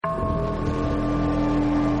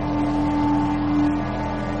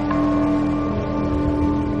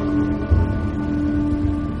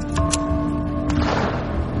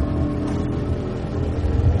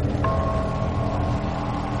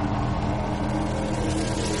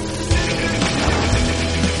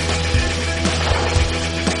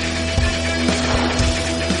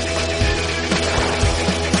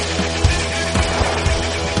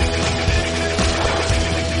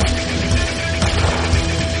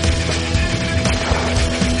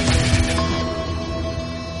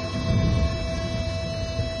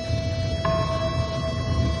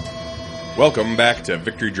Welcome back to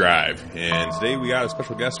Victory Drive, and today we got a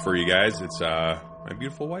special guest for you guys. It's my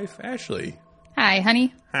beautiful wife, Ashley. Hi,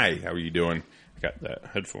 honey. Hi, how are you doing? I got that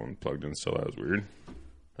headphone plugged in, so that was weird.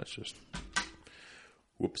 That's just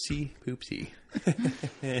whoopsie poopsie.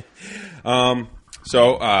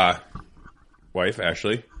 Wife,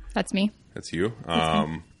 Ashley. That's me. That's you. How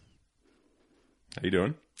you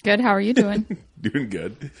doing? Good. How are you doing? Doing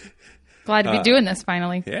good. Glad to be doing this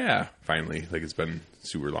finally. Yeah, finally. Like, it's been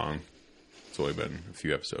super long. It's only been a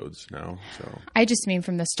few episodes now, so. I just mean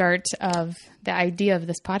from the start of the idea of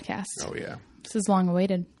this podcast. Oh, yeah. This is long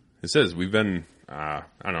awaited. It says we've been,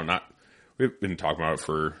 we've been talking about it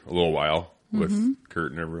for a little while with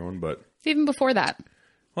Kurt and everyone, but. Even before that.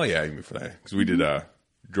 Well, yeah, even before that. Because we did,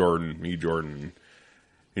 Jordan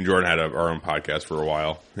and Jordan had our own podcast for a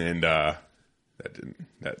while, and that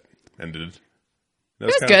ended. It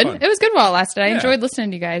was good. Fun. It was good while it lasted. I Yeah. enjoyed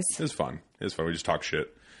listening to you guys. It was fun. We just talked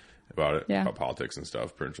shit about it, Yeah. about politics and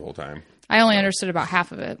stuff pretty much the whole time. I only understood about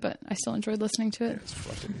half of it, but I still enjoyed listening to it. It's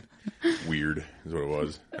fucking weird is what it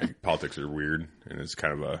was. Like, politics are weird, and it's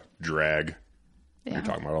kind of a drag. Yeah. You're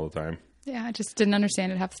talking about all the time. Yeah, I just didn't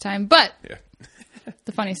understand it half the time, but Yeah.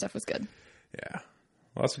 the funny stuff was good. Yeah.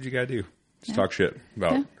 Well, that's what you gotta do. Just talk shit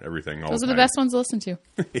about everything all Those the are time. the best ones to listen to.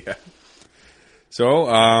 Yeah. So,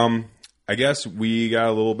 I guess we got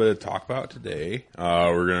a little bit to talk about today. I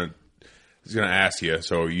was gonna ask you.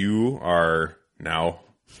 So you are now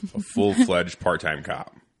a full-fledged part-time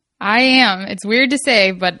cop. I am. It's weird to say,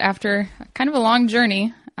 but after kind of a long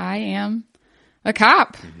journey, I am a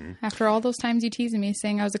cop. After all those times you teasing me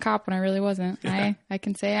saying I was a cop when I really wasn't, I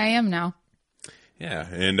can say I am now. Yeah,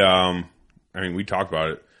 and we talked about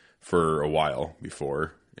it for a while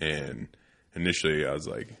before, and initially I was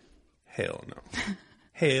like, hell no.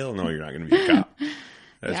 Hell no, you're not going to be a cop.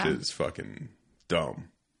 That Yeah. shit is fucking dumb.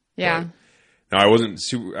 Yeah. No, I wasn't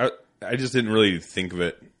super. I just didn't really think of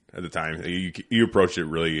it at the time. You approached it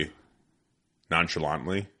really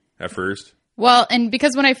nonchalantly at first. Well, and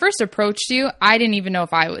because when I first approached you, I didn't even know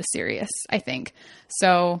if I was serious, I think.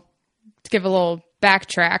 So to give a little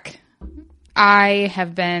backtrack, I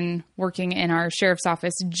have been working in our sheriff's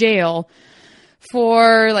office jail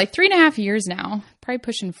for like 3.5 years now, probably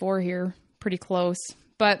pushing 4 here, pretty close.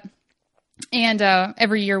 And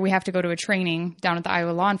every year we have to go to a training down at the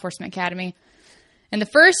Iowa Law Enforcement Academy. And the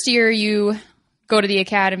first year you go to the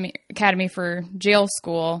academy for jail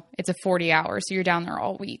school, it's a 40 hours. So you're down there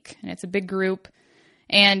all week and it's a big group.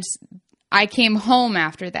 And I came home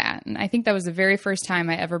after that. And I think that was the very first time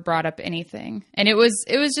I ever brought up anything. And it was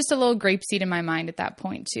just a little grape seed in my mind at that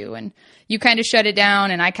point too. And you kind of shut it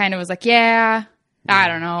down and I kind of was like, yeah, I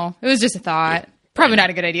don't know. It was just a thought. Probably not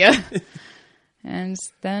a good idea. And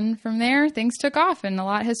then from there, things took off and a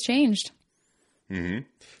lot has changed. Mm-hmm.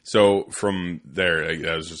 So from there,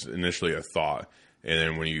 that was just initially a thought. And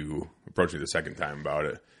then when you approached me the second time about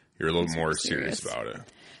it, you're a little more serious about it.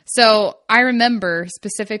 So I remember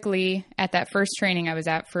specifically at that first training I was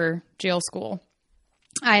at for jail school,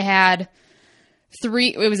 I had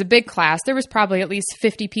it was a big class. There was probably at least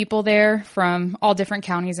 50 people there from all different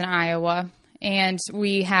counties in Iowa. And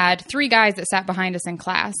we had 3 guys that sat behind us in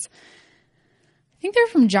class. I think they're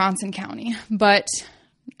from Johnson County,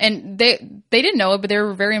 and they didn't know it, but they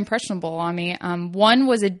were very impressionable on me. One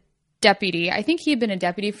was a deputy. I think he had been a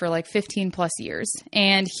deputy for like 15 plus years,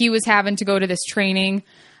 and he was having to go to this training,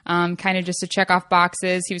 kind of just to check off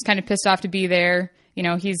boxes. He was kind of pissed off to be there. You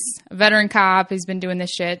know, he's a veteran cop. He's been doing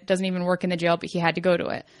this shit, doesn't even work in the jail, but he had to go to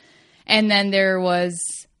it. And then there was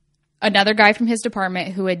another guy from his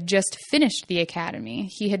department who had just finished the academy.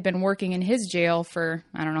 He had been working in his jail for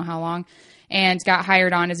I don't know how long, and got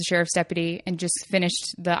hired on as a sheriff's deputy and just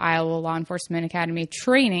finished the Iowa Law Enforcement Academy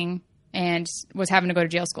training and was having to go to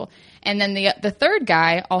jail school. And then the third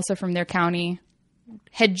guy, also from their county,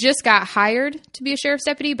 had just got hired to be a sheriff's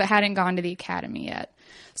deputy but hadn't gone to the academy yet.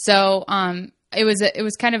 So it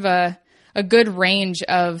was kind of a good range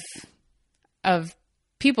of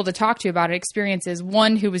people to talk to about it, experiences.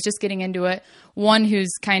 One who was just getting into it, one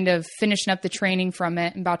who's kind of finishing up the training from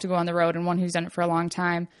it and about to go on the road, and one who's done it for a long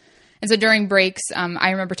time. And so during breaks, I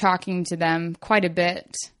remember talking to them quite a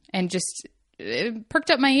bit and just it perked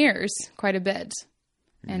up my ears quite a bit.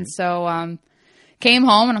 Mm-hmm. And so came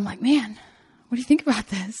home and I'm like, man, what do you think about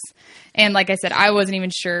this? And like I said, I wasn't even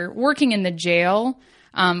sure. Working in the jail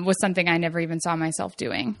was something I never even saw myself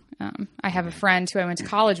doing. I have a friend who I went to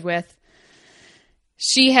college with.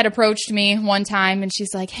 She had approached me one time and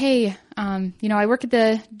she's like, hey, I work at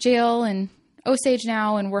the jail in Osage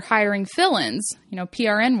now and we're hiring fill-ins,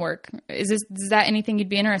 PRN work. Is that anything you'd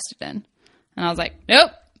be interested in? And I was like,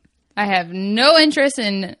 nope, I have no interest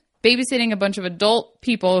in babysitting a bunch of adult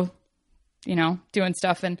people doing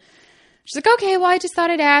stuff. And she's like, okay, well, I just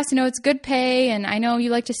thought I'd ask, it's good pay and I know you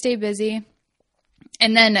like to stay busy.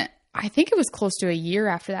 And then I think it was close to a year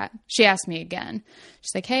after that, she asked me again.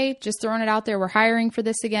 She's like, hey, just throwing it out there. We're hiring for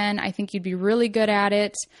this again. I think you'd be really good at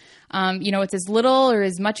it. It's as little or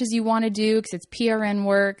as much as you want to do because it's PRN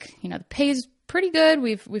work. The pay's pretty good.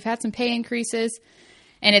 We've had some pay increases.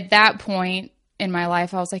 And at that point in my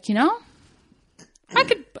life, I was like,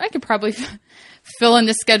 I could probably fill in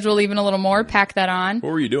the schedule even a little more, pack that on.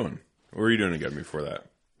 What were you doing? What were you doing again before that?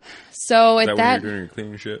 So Is at that when you were doing your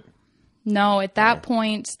cleaning shit? No, at that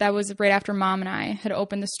point, that was right after Mom and I had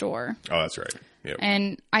opened the store. Oh, that's right. Yep.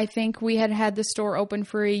 And I think we had the store open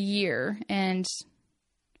for a year, and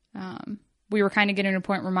we were kind of getting to a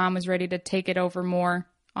point where Mom was ready to take it over more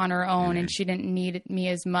on her own, and she didn't need me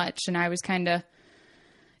as much. And I was kind of,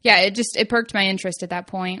 it perked my interest at that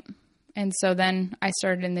point. And so then I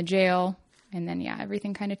started in the jail, and then,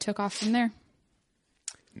 everything kind of took off from there.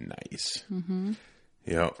 Nice. Mm-hmm.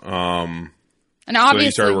 Yeah. And obviously, so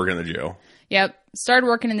you started working in the jail. Yep. Started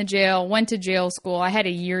working in the jail, went to jail school. I had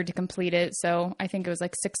a year to complete it. So I think it was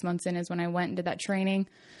like 6 months in is when I went and did that training.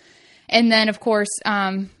 And then, of course,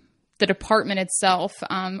 the department itself,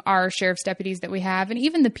 our sheriff's deputies that we have, and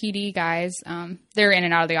even the PD guys, they're in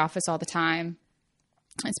and out of the office all the time,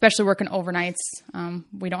 especially working overnights.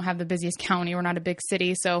 We don't have the busiest county. We're not a big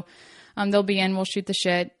city. So they'll be in, we'll shoot the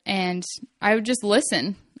shit. And I would just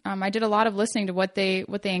listen. I did a lot of listening to what they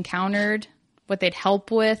encountered, what they'd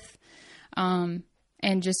help with, and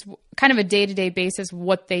just kind of a day-to-day basis,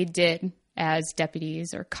 what they did as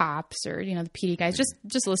deputies or cops or, the PD guys,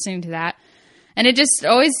 just listening to that. And it just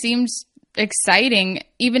always seemed exciting,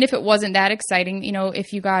 even if it wasn't that exciting.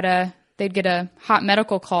 If they'd get a hot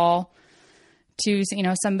medical call to,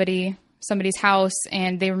 somebody's house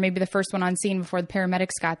and they were maybe the first one on scene before the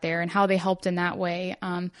paramedics got there and how they helped in that way.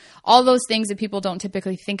 All those things that people don't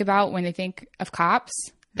typically think about when they think of cops.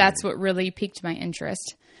 That's what really piqued my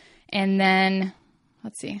interest. And then,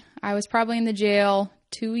 let's see, I was probably in the jail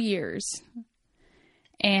 2 years.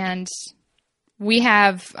 And we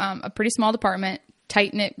have a pretty small department,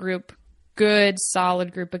 tight-knit group, good,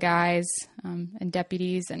 solid group of guys and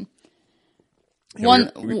deputies. And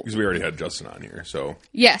because we already had Justin on here, so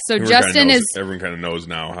so Justin everyone kind of knows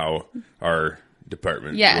now how our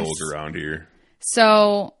department rolls around here.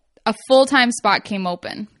 So a full-time spot came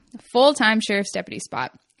open, a full-time sheriff's deputy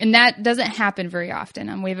spot. And that doesn't happen very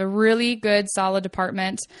often. We have a really good, solid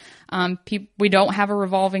department. We don't have a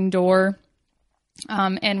revolving door.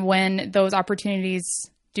 And when those opportunities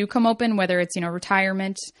do come open, whether it's,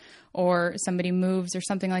 retirement or somebody moves or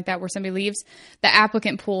something like that, where somebody leaves, the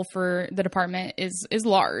applicant pool for the department is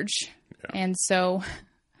large. Yeah. And so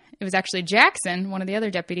it was actually Jackson, one of the other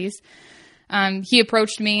deputies. He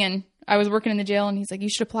approached me and I was working in the jail and he's like, you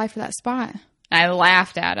should apply for that spot. I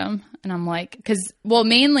laughed at him and I'm like,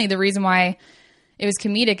 mainly the reason why it was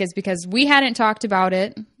comedic is because we hadn't talked about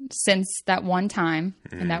it since that one time.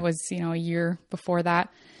 Mm-hmm. And that was, a year before that.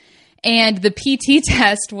 And the PT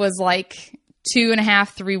test was like 2.5,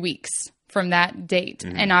 3 weeks from that date.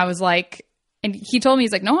 Mm-hmm. And I was like, and he told me,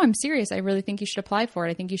 he's like, no, I'm serious. I really think you should apply for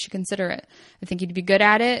it. I think you should consider it. I think you'd be good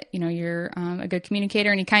at it. You're a good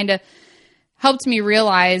communicator. And he kind of helped me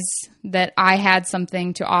realize that I had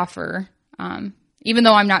something to offer. Even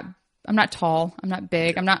though I'm not tall, I'm not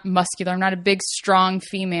big, I'm not muscular, I'm not a big, strong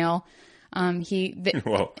female.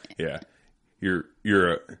 Well, yeah, you're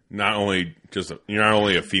not only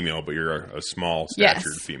a female, but you're a small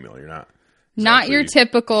statured female. You're not your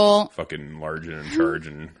typical fucking large and in charge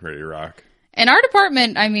and ready to rock. In our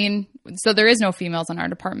department, so there is no females in our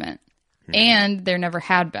department, and there never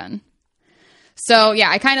had been. So yeah,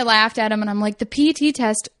 I kind of laughed at him, and I'm like, the PT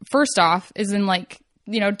test, first off, is in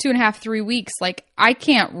 2.5, 3 weeks. Like, I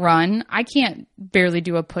can't run. I can't barely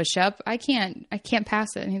do a push-up. I can't pass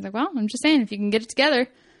it. And he's like, well, I'm just saying, if you can get it together,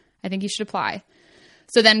 I think you should apply.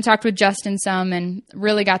 So then talked with Justin some and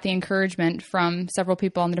really got the encouragement from several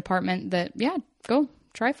people in the department that, go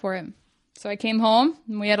try for it. So I came home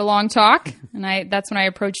and we had a long talk, and that's when I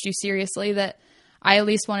approached you seriously that I at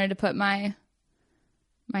least wanted to put my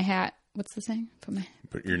hat. What's the saying?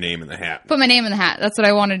 Put your name in the hat. Put my name in the hat. That's what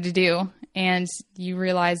I wanted to do. And you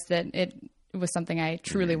realized that it was something I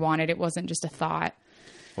truly wanted. It wasn't just a thought.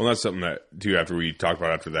 Well, that's something that, too, after we talked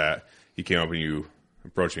about after that, you came up and you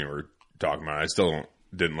approached me and we were talking about it. I still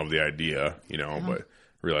didn't love the idea, but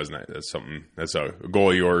realizing that's a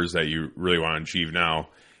goal of yours that you really want to achieve now.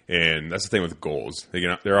 And that's the thing with goals.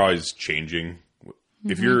 They're always changing.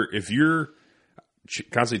 Mm-hmm. If you're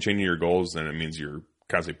constantly changing your goals, then it means you're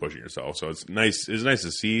constantly pushing yourself. So it's nice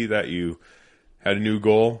to see that you had a new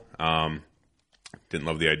goal. didn't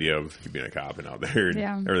love the idea of you being a cop and out there and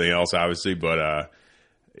Yeah. everything else, obviously. But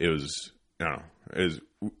it was, I don't know,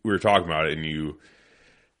 we were talking about it, and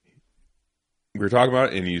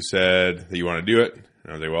you said that you want to do it. And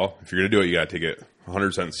I was like, well, if you're going to do it, you got to take it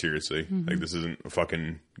 100% seriously. Like, this isn't a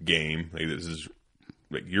fucking game. Like, this is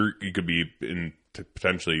like you could be in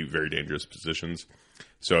potentially very dangerous positions.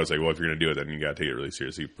 So I was like, well, if you're going to do it, then you got to take it really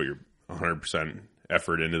seriously. Put your 100%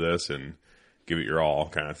 effort into this and give it your all,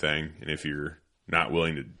 kind of thing. And if you're not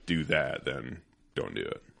willing to do that, then don't do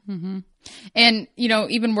it. And, you know,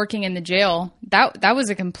 even working in the jail, that was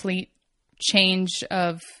a complete change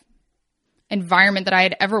of environment that I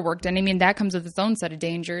had ever worked in. I mean, that comes with its own set of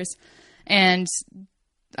dangers. And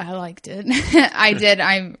I liked it. I did.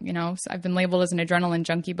 I've been labeled as an adrenaline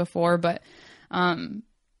junkie before, but,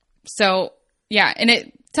 so yeah.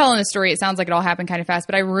 And telling the story, it sounds like it all happened kind of fast,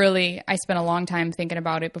 but I spent a long time thinking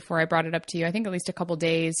about it before I brought it up to you. I think at least a couple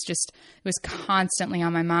days, it was constantly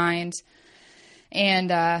on my mind.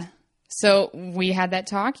 And, so we had that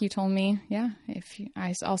talk. You told me, yeah,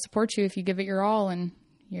 I'll support you if you give it your all and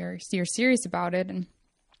you're serious about it. And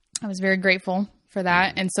I was very grateful for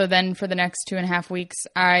that. And so then for the next 2.5 weeks,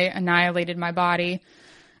 I annihilated my body.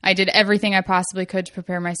 I did everything I possibly could to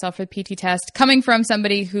prepare myself for the PT test, coming from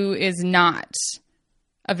somebody who is not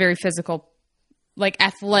a very physical, like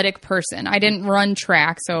athletic person. I didn't run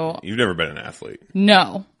track. So You've never been an athlete.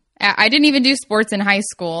 No. I didn't even do sports in high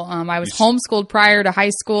school. I was homeschooled prior to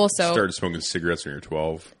high school. So started smoking cigarettes when you were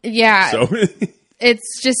 12. Yeah. So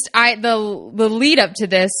it's just, the lead up to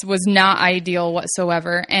this was not ideal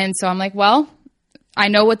whatsoever. And so I'm like, well, I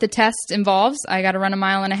know what the test involves. I got to run 1.5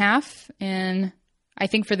 miles. And I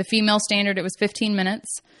think for the female standard, it was 15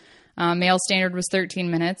 minutes. Male standard was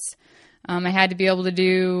 13 minutes. I had to be able to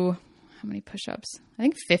do, how many push-ups? I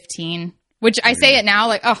think 15, which I say it now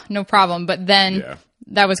like, oh, no problem. But then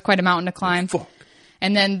that was quite a mountain to climb. Fuck.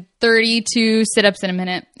 And then 32 sit-ups in a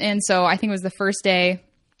minute. And so I think it was the first day.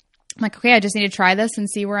 I'm like, okay, I just need to try this and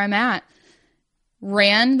see where I'm at.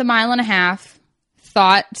 Ran the 1.5 miles,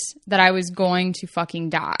 thought that I was going to fucking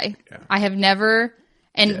die. Yeah. I have never,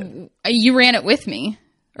 and you ran it with me.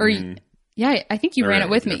 Or yeah, I think you ran it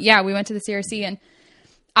with me. Yeah, we went to the CRC and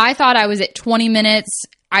I thought I was at 20 minutes.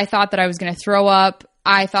 I thought that I was going to throw up.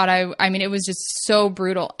 I mean, it was just so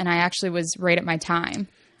brutal. And I actually was right at my time.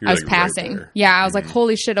 I was passing. Right, I was like,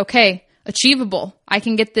 holy shit. Okay. Achievable. I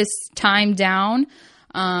can get this time down.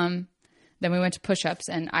 Then we went to push-ups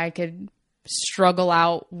and I could struggle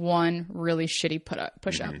out one really shitty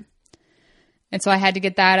push-up. And so I had to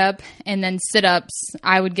get that up, and then sit-ups,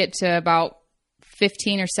 I would get to about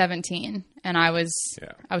 15 or 17. And I was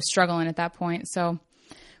struggling at that point. So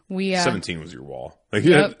 17 was your wall. Like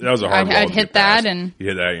that was a hard wall. I'd hit that, and you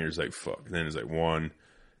hit that, and you're just like, fuck. And then it's like one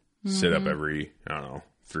sit up every, I don't know,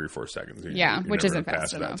 3 or 4 seconds. You're which isn't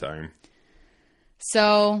fast enough. That time.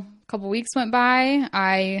 So a couple weeks went by.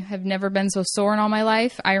 I have never been so sore in all my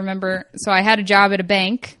life. I remember, so I had a job at a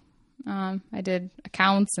bank. I did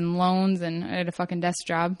accounts and loans, and I had a fucking desk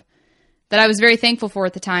job that I was very thankful for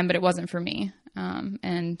at the time, but it wasn't for me.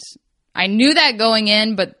 And I knew that going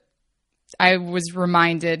in, but I was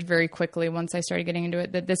reminded very quickly once I started getting into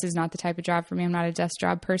it that this is not the type of job for me. I'm not a desk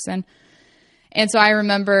job person. And so I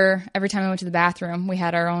remember every time I went to the bathroom, we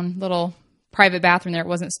had our own little private bathroom there. It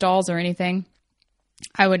wasn't stalls or anything.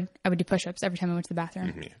 I would do push-ups every time I went to the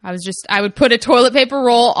bathroom. I would put a toilet paper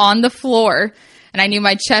roll on the floor, and I knew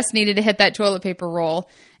my chest needed to hit that toilet paper roll.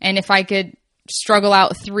 And if I could struggle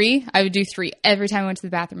out 3, I would do 3 every time I went to the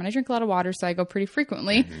bathroom. And I drink a lot of water, so I go pretty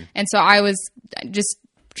frequently. And so I was just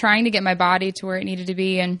trying to get my body to where it needed to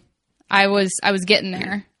be, and I was getting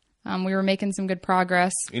there. We were making some good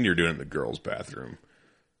progress. And you're doing it in the girls' bathroom.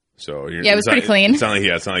 So it was pretty clean. It's not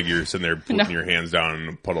like you're sitting there putting your hands down in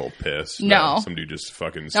a puddle of piss. No. Some dude just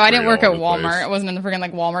fucking. No, I didn't work at Walmart. I wasn't in the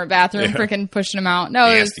freaking Walmart bathroom freaking pushing them out. No,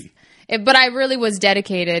 nasty. But I really was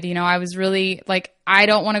dedicated. I was really like, I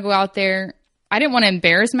don't want to go out there. I didn't want to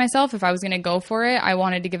embarrass myself if I was going to go for it. I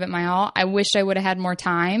wanted to give it my all. I wish I would have had more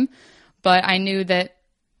time, but I knew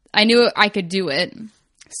I could do it.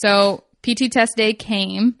 So PT test day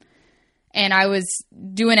came, and I was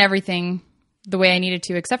doing everything the way I needed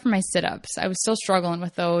to, except for my sit-ups. I was still struggling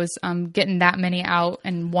with those, getting that many out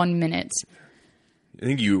in 1 minute. I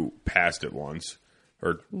think you passed it once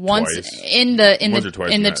or twice. In the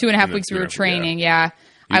 2.5 weeks we were training. Yeah.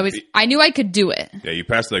 I knew I could do it. Yeah. You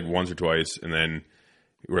passed it like once or twice, and then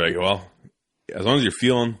you were like, well, as long as you're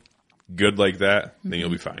feeling good like that, then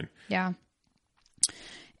you'll be fine. Yeah.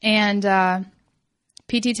 And,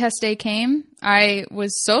 PT test day came. I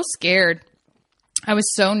was so scared. I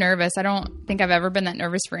was so nervous. I don't think I've ever been that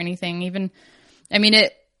nervous for anything.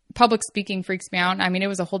 public speaking freaks me out. I mean, it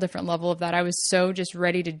was a whole different level of that. I was so just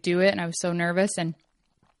ready to do it, and I was so nervous. And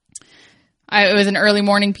it was an early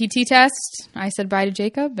morning PT test. I said bye to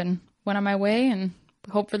Jacob and went on my way and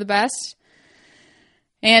hope for the best.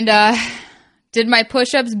 And did my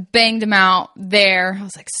push-ups, banged them out there. I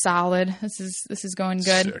was like, solid. This is going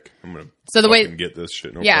good. Sick. I'm gonna get this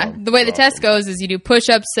shit. No yeah, problem. the way the test goes is you do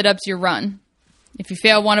push-ups, sit-ups, you run. If you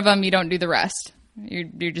fail one of them, you don't do the rest.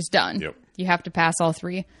 You're just done. Yep. You have to pass all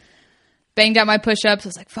 3. Banged out my push-ups. I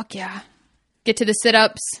was like, fuck yeah. Get to the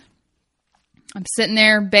sit-ups. I'm sitting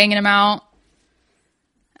there banging them out.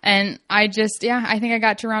 And I think I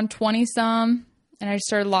got to around 20 some, and I just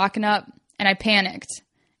started locking up, and I panicked.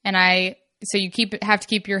 And so you have to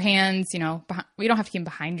keep your hands, you don't have to keep them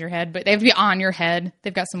behind your head, but they have to be on your head.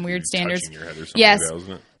 They've got some weird standards. Touching your head or something yes. like that,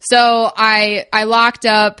 isn't it? So I locked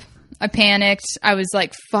up. I panicked. I was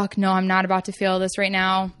like, fuck no, I'm not about to fail this right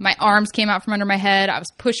now. My arms came out from under my head. I was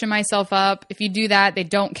pushing myself up. If you do that, they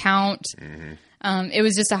don't count. Mm-hmm. It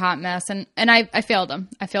was just a hot mess. And I failed them.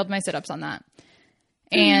 I failed my sit-ups on that.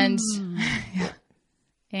 And,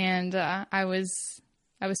 I was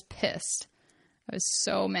pissed. I was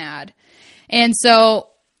so mad. And so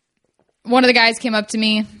one of the guys came up to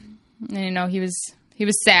me and, he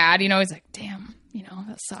was sad, he's like, damn,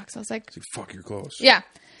 that sucks. I was like, fuck your clothes. Yeah.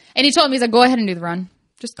 And he told me, he's like, go ahead and do the run.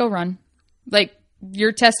 Just go run. Like,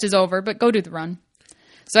 your test is over, but go do the run.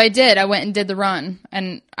 So I did. I went and did the run.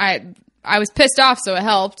 And I was pissed off, so it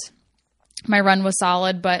helped. My run was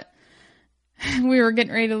solid, but we were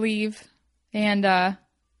getting ready to leave. And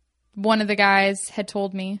one of the guys had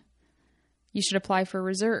told me, you should apply for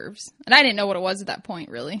reserves. And I didn't know what it was at that point,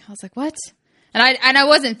 really. I was like, what? And I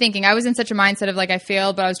wasn't thinking. I was in such a mindset of, like, I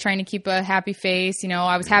failed, but I was trying to keep a happy face.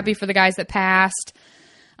 I was happy for the guys that passed.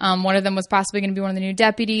 One of them was possibly going to be one of the new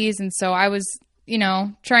deputies. And so I was,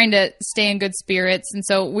 trying to stay in good spirits. And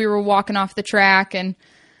so we were walking off the track, and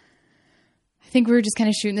I think we were just kind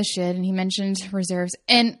of shooting the shit. And he mentioned reserves.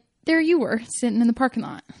 And there you were, sitting in the parking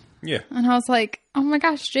lot. Yeah. And I was like, oh my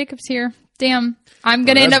gosh, Jacob's here. Damn, I'm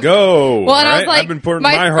going to end up. Let's go. Well, and I was like, I've been pouring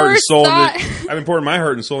my heart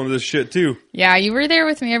and soul into this shit too. Yeah, you were there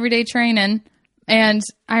with me every day training. And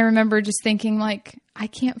I remember just thinking, like, I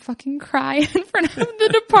can't fucking cry in front of the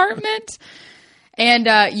department.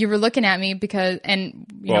 And you were looking at me because,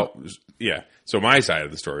 yeah. So my side of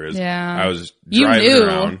the story is, I was you driving knew.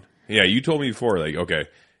 around. Yeah, you told me before, like, okay,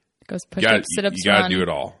 goes push ups, sit ups, you got to do it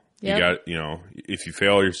all. Yep. You got, if you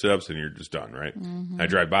fail your sit ups, then you're just done, right? Mm-hmm. I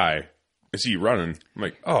drive by, I see you running. I'm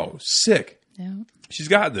like, oh, sick. Yeah. She's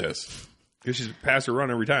got this because she's passed her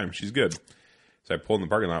run every time. She's good. So I pulled in the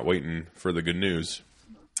parking lot waiting for the good news.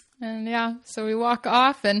 And so we walk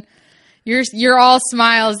off, and you're all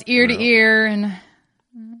smiles ear to ear, and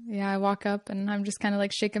I walk up, and I'm just kind of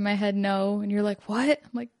like shaking my head no, and you're like, what? I'm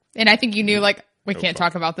like, and I think you knew, like, we can't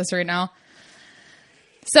talk about this right now.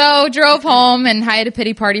 So drove home, and I had a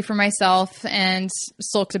pity party for myself and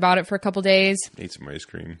sulked about it for a couple days. Ate some ice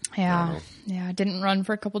cream. Yeah. I didn't run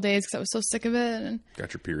for a couple days because I was so sick of it. And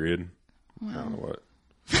got your period. Well. I don't know what.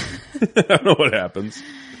 I don't know what happens.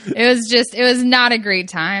 It was not a great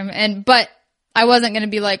time. But I wasn't going to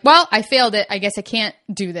be like, well, I failed it. I guess I can't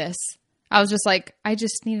do this. I was just like, I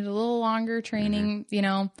just needed a little longer training.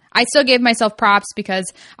 Mm-hmm. I still gave myself props because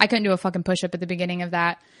I couldn't do a fucking push-up at the beginning of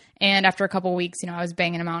that. And after a couple of weeks, I was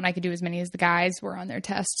banging them out, and I could do as many as the guys were on their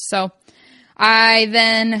test. So I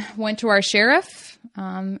then went to our sheriff,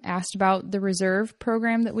 asked about the reserve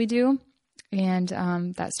program that we do. And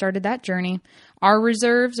that started that journey. Our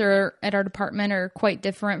reserves at our department are quite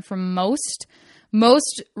different from most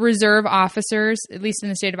reserve officers, at least in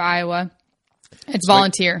the state of Iowa. It's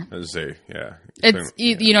volunteer. I was say, yeah.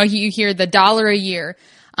 You hear the $1 a year,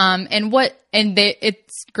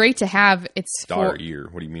 it's great to have. It's $1 a year.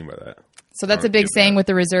 What do you mean by that? So that's a big saying with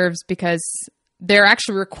the reserves because they're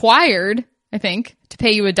actually required, I think, to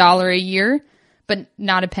pay you $1 a year, but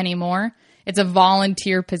not a penny more. It's a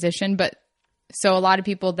volunteer position, but. So a lot of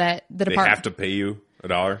people that the department... They have to pay you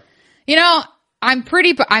 $1? I'm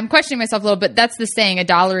questioning myself a little bit. That's the saying,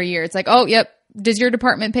 $1 a year. It's like, oh, yep. Does your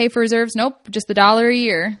department pay for reserves? Nope. Just $1 a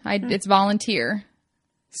year. It's volunteer.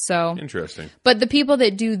 So... Interesting. But the people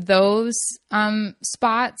that do those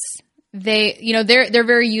spots, they're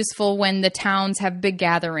very useful when the towns have big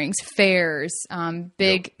gatherings, fairs,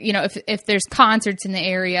 if there's concerts in the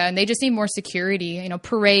area and they just need more security,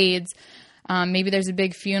 parades. Maybe there's a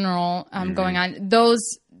big funeral going on.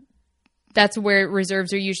 That's where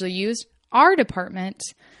reserves are usually used. Our department,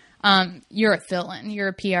 you're a fill-in. You're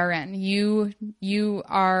a PRN. You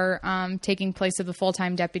are taking place of the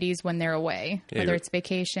full-time deputies when they're away, whether it's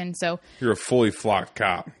vacation. So you're a fully flocked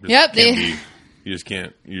cop. Yep. You just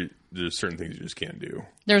can't. There's certain things you just can't do.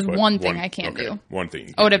 There's one thing I can't do. One thing.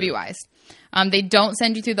 You can't OWIs. They don't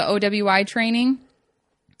send you through the OWI training.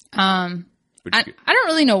 I don't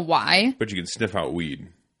really know why. But you can sniff out weed.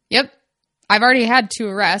 Yep. I've already had 2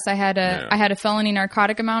 arrests. I had a felony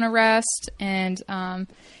narcotic amount arrest, and so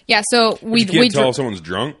you can't tell if someone's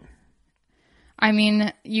drunk. I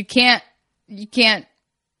mean, you can't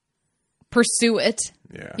pursue it.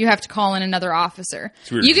 Yeah. You have to call in another officer.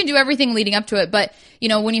 You can do everything leading up to it, but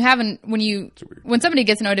when somebody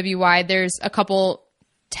gets an OWI, there's a couple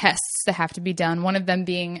tests that have to be done. One of them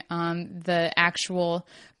being the actual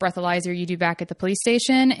breathalyzer you do back at the police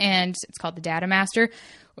station, and it's called the Data Master.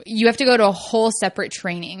 You have to go to a whole separate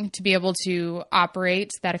training to be able to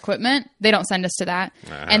operate that equipment. They don't send us to that.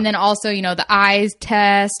 And then also, the eyes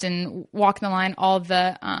test and walking the line, all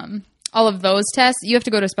of those tests, you have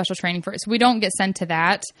to go to a special training for it. So we don't get sent to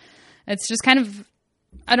that. It's just kind of,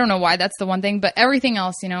 I don't know why that's the one thing, but everything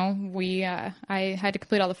else, I had to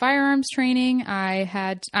complete all the firearms training.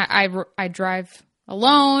 I drive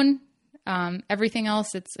alone. Everything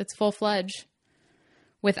else, it's full fledged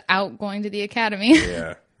without going to the academy.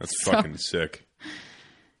 Yeah, that's fucking sick.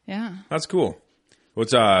 Yeah, that's cool.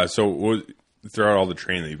 Throughout all the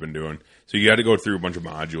training that you've been doing, so you had to go through a bunch of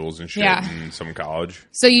modules and shit in some college.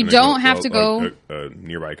 So you don't have to go a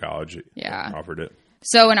nearby college. Offered it.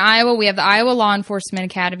 So in Iowa, we have the Iowa Law Enforcement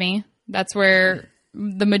Academy. That's where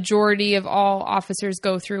the majority of all officers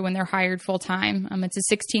go through when they're hired full time. It's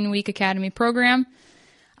a 16-week academy program.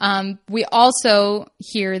 We also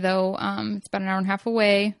here, though, it's about an hour and a half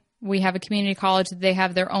away. We have a community college that they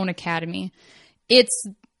have their own academy.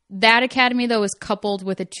 That academy, though, is coupled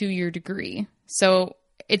with a 2-year degree. So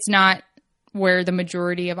it's not where the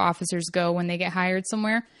majority of officers go when they get hired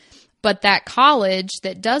somewhere. But that college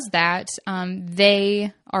that does that,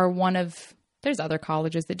 they are one of... There's other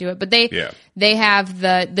colleges that do it, but they have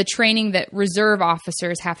the training that reserve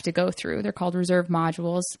officers have to go through. They're called reserve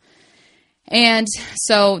modules. And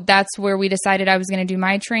so that's where we decided I was going to do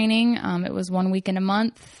my training. It was 1 week in a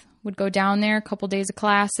month. Would go down there, a couple days of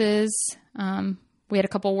classes. We had a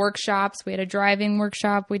couple workshops. We had a driving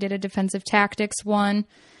workshop. We did a defensive tactics one.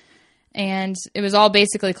 And it was all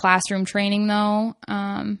basically classroom training, though.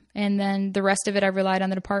 And then the rest of it, I relied on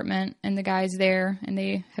the department and the guys there. And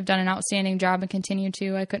they have done an outstanding job and continue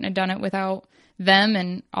to. I couldn't have done it without them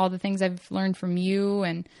and all the things I've learned from you.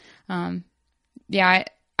 And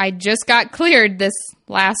I just got cleared this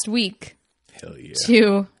last week. Hell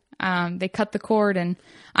yeah. They cut the cord, and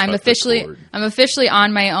I'm officially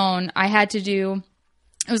on my own. I had to do,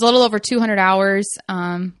 it was a little over 200 hours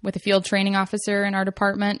with a field training officer in our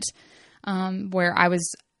department, where I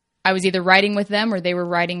was either riding with them or they were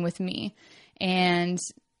riding with me. And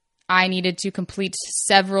I needed to complete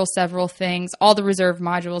several things, all the reserve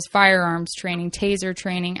modules, firearms training, taser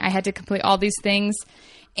training. I had to complete all these things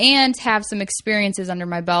and have some experiences under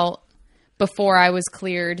my belt before I was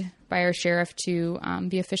cleared by our sheriff to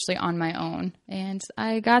be officially on my own. And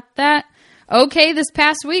I got that this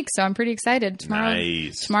past week, so I'm pretty excited.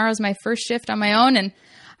 Tomorrow's my first shift on my own, and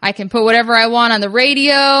I can put whatever I want on the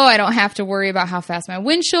radio. I don't have to worry about how fast my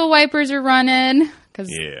windshield wipers are running, because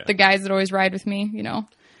the guys that always ride with me,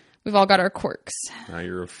 we've all got our quirks. Now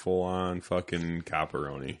you're a full-on fucking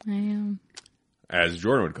copperoni. I am. As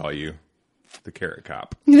Jordan would call you. The carrot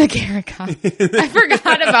cop. The carrot cop. I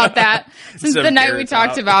forgot about that since the night we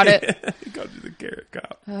talked about it. He called you the carrot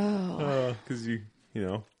cop. Oh. Because you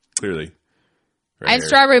clearly. I have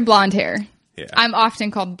strawberry blonde hair. Yeah. I'm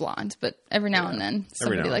often called blonde, but every now and then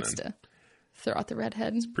somebody likes to throw out the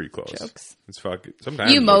redhead. It's pretty close. Jokes. It's fucking.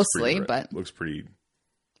 Sometimes you mostly, but looks pretty.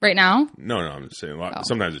 Right now? No, I'm just saying.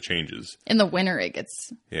 Sometimes it changes. In the winter, it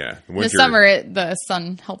gets. Yeah. In the summer, the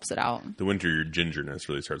sun helps it out. The winter, your gingerness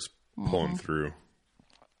really starts pulling through.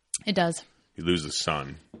 It does. You lose the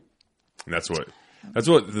sun. And that's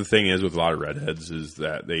what the thing is with a lot of redheads, is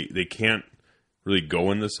that they can't really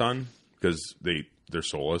go in the sun because they're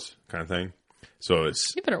soulless kind of thing. So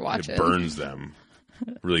you better watch it. It burns them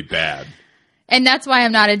really bad. And that's why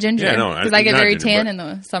I'm not a ginger. Yeah, no, because I get very tan in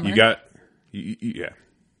the summer. I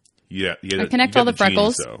connect all the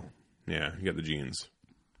freckles. Genes, though. Yeah, you got the genes.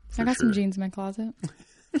 I got some jeans in my closet.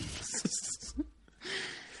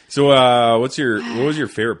 So, what was your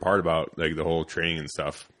favorite part about the whole training and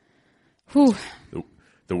stuff? Whew.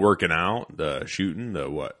 The working out, the shooting,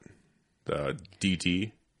 the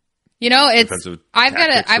DT. I've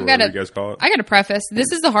got to preface.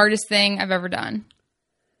 This is the hardest thing I've ever done,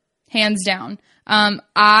 hands down.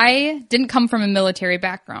 I didn't come from a military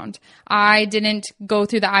background. I didn't go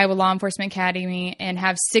through the Iowa Law Enforcement Academy and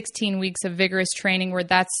have 16 weeks of vigorous training where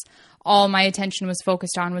that's all my attention was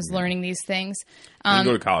focused on was learning these things. Didn't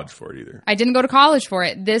go to college for it either. I didn't go to college for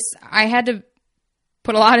it. I had to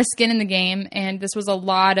put a lot of skin in the game, and this was a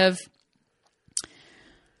lot of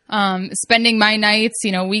spending my nights,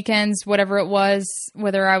 weekends, whatever it was,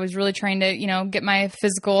 whether I was really trying to, get my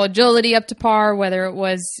physical agility up to par, whether it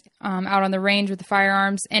was out on the range with the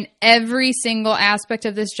firearms, and every single aspect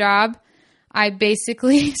of this job, I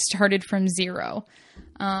basically started from zero.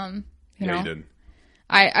 You did.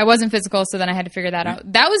 I wasn't physical, so then I had to figure that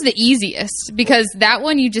out. That was the easiest because that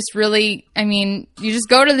one you just really, you just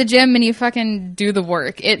go to the gym and you fucking do the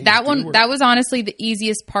work. That was honestly the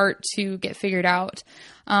easiest part to get figured out.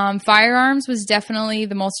 Firearms was definitely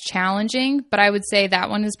the most challenging, but I would say that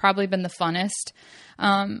one has probably been the funnest.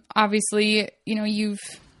 Obviously,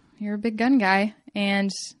 you're a big gun guy,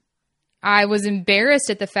 and I was embarrassed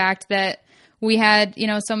at the fact that we had,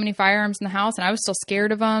 so many firearms in the house, and I was still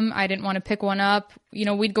scared of them. I didn't want to pick one up.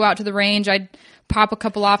 We'd go out to the range. I'd pop a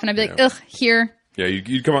couple off, and I'd be like, ugh, here. Yeah,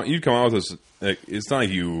 you'd come out with this. Like, it's not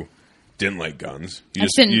like you didn't like guns. You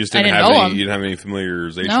just I didn't have know any. them. You didn't have any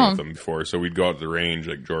familiarization with them before. So we'd go out to the range,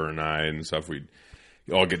 like Jordan and I and stuff. We'd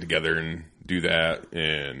all get together and do that,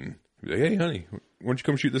 and be like, hey, honey, why don't you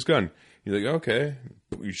come shoot this gun? You're like, okay.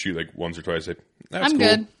 You shoot like once or twice. Like, that's I'm cool.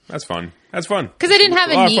 good. That's fun. That's fun. Because I didn't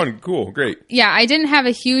have a lot of fun. Cool. Great. Yeah, I didn't have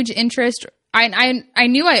a huge interest. I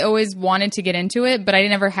knew I always wanted to get into it, but I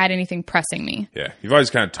never had anything pressing me. Yeah, you've always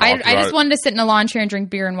kind of talked about it. I just wanted to sit in a lawn chair and drink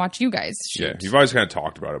beer and watch you guys shoot. Yeah, you've always kind of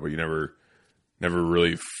talked about it, but you never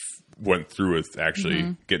really went through with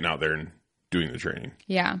actually getting out there and doing the training.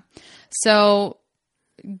 Yeah. So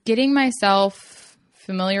getting myself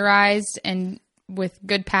familiarized and with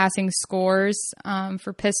good passing scores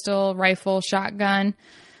for pistol, rifle, shotgun,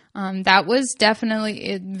 that was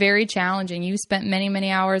definitely very challenging. You spent many,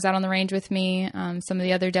 many hours out on the range with me. Some of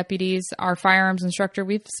the other deputies, our firearms instructor,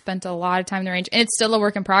 we've spent a lot of time in the range, and it's still a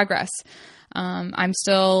work in progress. I'm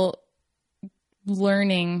still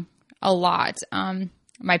learning a lot.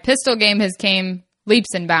 My pistol game has came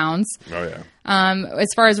leaps and bounds. Oh yeah. As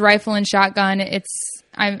far as rifle and shotgun,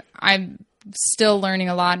 I'm still learning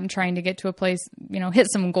a lot and trying to get to a place, hit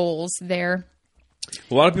some goals there.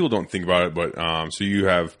 A lot of people don't think about it, but so you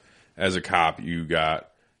have, as a cop, you got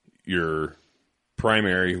your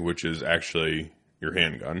primary, which is actually your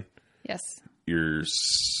handgun. Yes. Your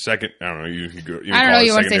second, I don't know, you could go, you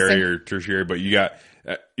want to say secondary or tertiary, but you got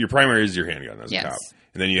your primary is your handgun as a cop,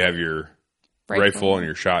 and then you have your rifle and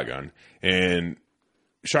your shotgun. And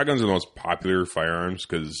shotguns are the most popular firearms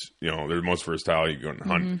because they're the most versatile. You go and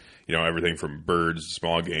hunt, everything from birds,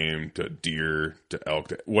 small game, to deer, to elk,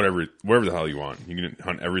 to whatever the hell you want. You can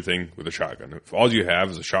hunt everything with a shotgun. If all you have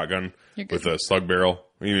is a shotgun with a slug barrel,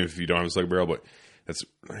 even if you don't have a slug barrel, but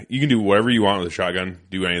you can do whatever you want with a shotgun.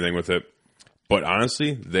 Do anything with it. But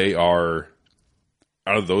honestly, they are,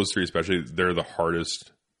 out of those three especially, they're the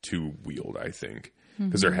hardest to wield, I think,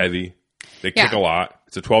 because they're heavy. They kick a lot.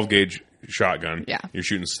 It's a 12 gauge shotgun. Yeah. You're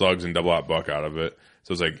shooting slugs and double-aught buck out of it.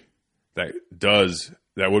 So it's like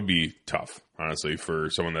that would be tough, honestly, for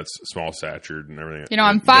someone that's small statured and everything.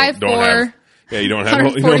 I'm 5'4". You don't have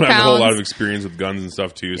a whole lot of experience with guns and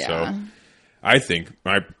stuff too. Yeah. So I think,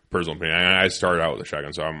 my personal opinion, I started out with a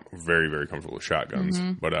shotgun, so I'm very, very comfortable with shotguns.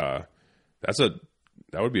 But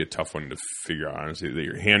that would be a tough one to figure out, honestly. That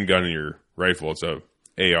your handgun and your rifle, it's a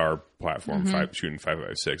AR platform, shooting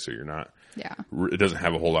 5.56, so you're not. Yeah. It doesn't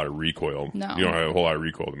have a whole lot of recoil. No. You don't have a whole lot of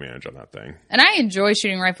recoil to manage on that thing. And I enjoy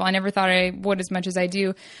shooting rifle. I never thought I would as much as I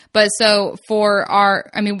do. But so for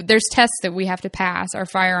there's tests that we have to pass, our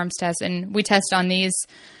firearms tests, and we test on these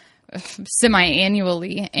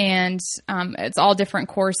semi-annually. And it's all different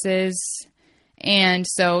courses. And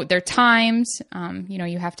so they're timed.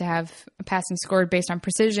 You have to have a passing score based on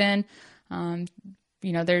precision.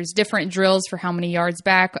 There's different drills for how many yards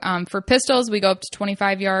back. For pistols, we go up to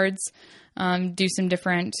 25 yards. Do some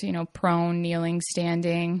different, prone, kneeling,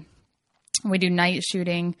 standing. We do night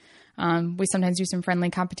shooting. We sometimes do some friendly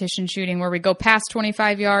competition shooting where we go past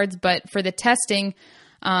 25 yards. But for the testing,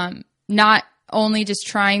 not only just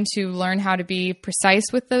trying to learn how to be precise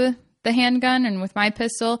with the handgun and with my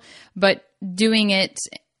pistol, but doing it,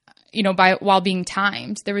 while being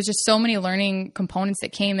timed. There was just so many learning components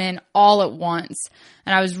that came in all at once.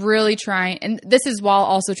 And I was really trying, and this is while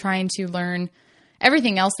also trying to learn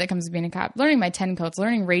everything else that comes with being a cop, learning my 10 codes,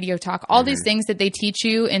 learning radio talk, all these things that they teach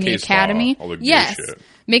you in the academy. Yes.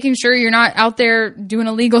 Making sure you're not out there doing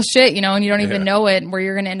illegal shit, and you don't even know it, where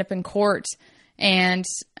you're going to end up in court, and,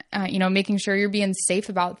 making sure you're being safe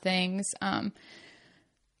about things.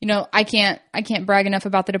 I can't brag enough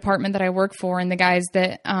about the department that I work for and the guys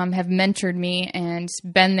that have mentored me and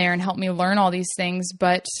been there and helped me learn all these things.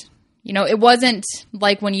 But, it wasn't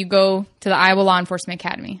like when you go to the Iowa Law Enforcement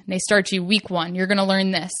Academy. They start you week 1. You're going to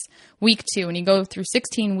learn this. Week 2, and you go through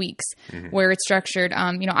 16 weeks where it's structured.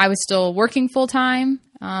 I was still working full time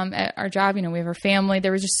at our job. We have our family.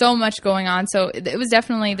 There was just so much going on. So it was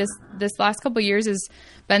definitely this last couple of years has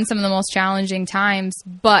been some of the most challenging times,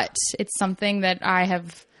 but it's something that I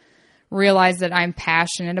have realized that I'm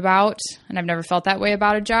passionate about, and I've never felt that way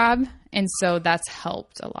about a job. And so that's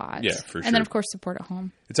helped a lot. Yeah, for sure. And then, of course, support at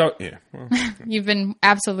home. It's out. Yeah. Well, You've been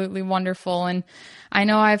absolutely wonderful. And I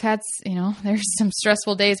know I've had, there's some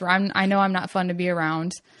stressful days where I know I'm not fun to be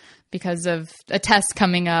around because of a test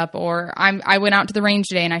coming up, or I went out to the range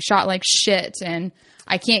today and I shot like shit and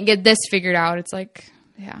I can't get this figured out. It's like,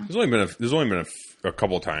 yeah. There's only been a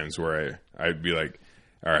couple times where I'd be like,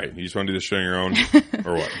 all right, you just want to do this shit on your own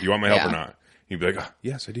or what? Do you want my help or not? You'd be like, oh,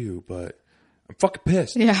 yes, I do, but I'm fucking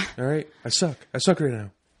pissed. Yeah. All right. I suck right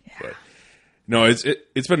now. Yeah. But no,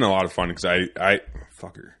 it's been a lot of fun because I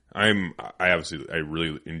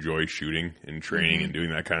really enjoy shooting and training and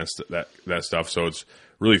doing that kind of that stuff. So it's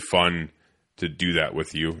really fun to do that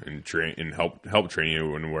with you and train and help train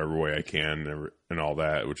you in whatever way I can and all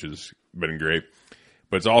that, which has been great.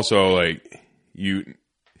 But it's also like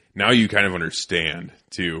now you kind of understand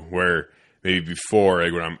too, where maybe before,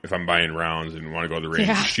 like if I'm buying rounds and want to go to the range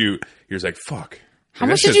and shoot, you're just like, fuck. How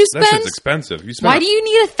much did you spend? That shit's expensive. Why do you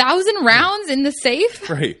need 1,000 rounds in the safe?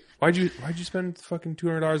 Right. Why'd you spend fucking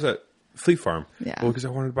 $200 at Fleet Farm? Yeah. Well, because I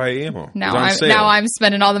wanted to buy ammo. Now I'm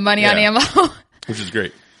spending all the money on ammo. Which is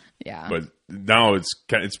great. Yeah. But now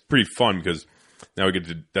it's pretty fun because now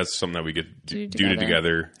that's something that we get to do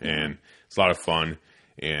together, and it's a lot of fun.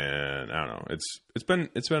 And I don't know, it's been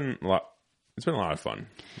a lot. It's been a lot of fun,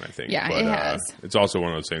 I think. Yeah, but, it has. It's also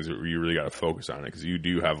one of those things that you really got to focus on it because you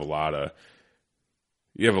do have a lot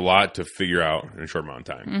to figure out in a short amount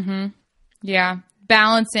of time. Mm-hmm. Yeah,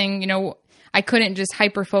 balancing. I couldn't just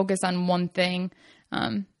hyper focus on one thing.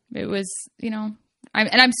 It was,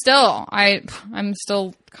 I'm still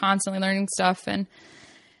constantly learning stuff. And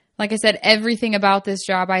like I said, everything about this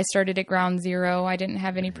job, I started at ground zero. I didn't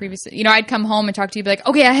have any previous, I'd come home and talk to you, be like,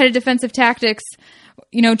 okay, I had a defensive tactics,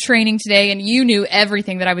 training today. And you knew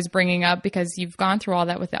everything that I was bringing up because you've gone through all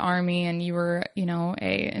that with the Army and you were,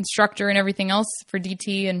 a instructor and everything else for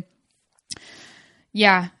DT. And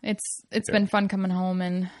yeah, it's been fun coming home.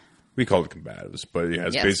 And we call it combatives, but yeah,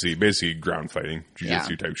 it's basically ground fighting,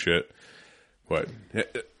 jiu-jitsu type shit. But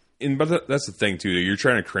that's the thing too, that you're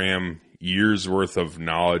trying to cram years worth of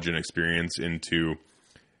knowledge and experience into,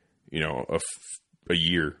 a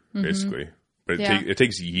year basically. But it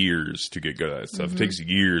takes years to get good at that stuff. It takes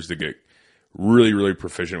years to get really, really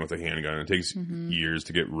proficient with a handgun. It takes years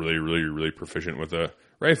to get really, really, really proficient with a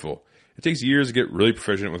rifle. It takes years to get really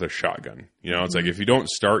proficient with a shotgun. It's like if you don't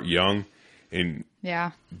start young and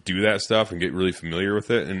do that stuff and get really familiar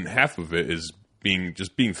with it, and half of it is being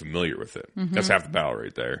familiar with it. That's half the battle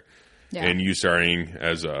right there. Yeah. And you starting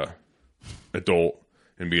as a adult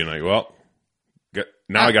and being like, well,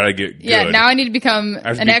 now I got to get good. Yeah, now I need to become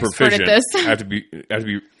an expert at this. I have to be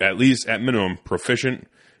at least at minimum proficient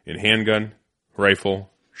in handgun,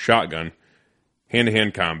 rifle, shotgun,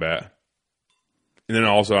 hand-to-hand combat. And then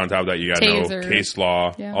also on top of that, you got to know case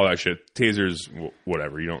law, all that shit. Tasers,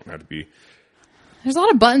 whatever. You don't have to be. There's a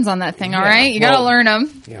lot of buttons on that thing, all right? You got to learn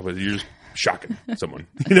them. Yeah, but you're just shocking someone,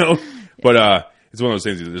 But it's one of those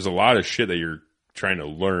things. There's a lot of shit that you're trying to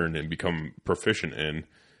learn and become proficient in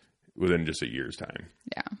within just a year's time.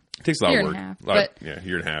 Yeah. It takes a lot of work.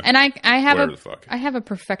 Year and a half. And I have a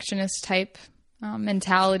perfectionist type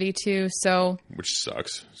mentality too, so. Which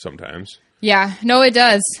sucks sometimes. Yeah, no, it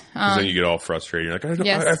does. Because then you get all frustrated. You're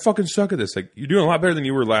like, I fucking suck at this. Like, you're doing a lot better than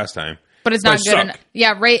you were last time. But it's not good enough.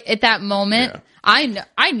 Yeah, right at that moment,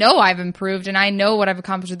 I know I've improved and I know what I've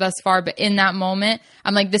accomplished thus far. But in that moment,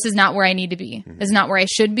 I'm like, this is not where I need to be. This is not where I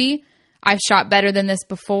should be. I've shot better than this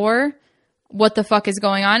before. What the fuck is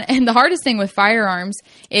going on? And the hardest thing with firearms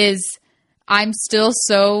is I'm still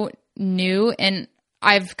so new and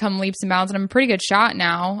I've come leaps and bounds and I'm a pretty good shot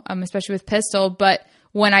now, especially with pistol. But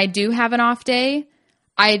when I do have an off day,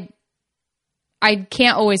 I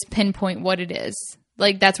can't always pinpoint what it is.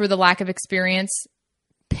 Like, that's where the lack of experience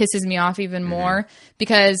pisses me off even more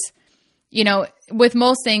because, with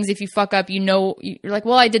most things, if you fuck up, you're like,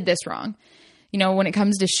 well, I did this wrong. When it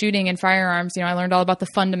comes to shooting and firearms, I learned all about the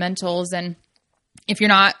fundamentals. And if you're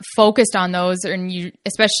not focused on those, and you,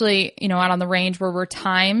 especially, out on the range where we're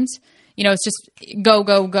timed, it's just go,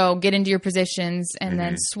 go, go, get into your positions and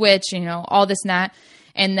then switch, all this and that.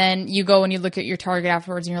 And then you go and you look at your target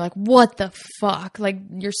afterwards and you're like, what the fuck? Like,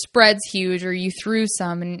 your spread's huge or you threw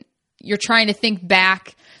some and you're trying to think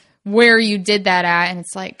back where you did that at. And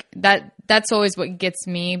it's like that's always what gets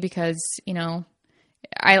me because, you know,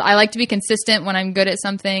 I like to be consistent when I'm good at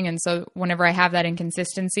something. And so whenever I have that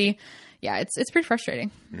inconsistency, yeah, it's pretty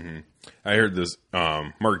frustrating. Mm-hmm. I heard this,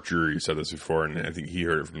 Mark Drury said this before, and I think he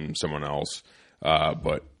heard it from someone else.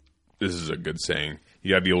 But this is a good saying.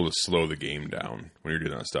 You gotta be able to slow the game down when you're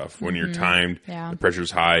doing that stuff. When you're timed, the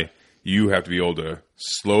pressure's high, you have to be able to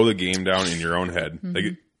slow the game down in your own head.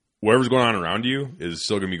 Like whatever's going on around you is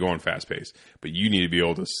still gonna be going fast paced, but you need to be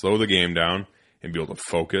able to slow the game down and be able to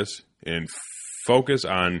focus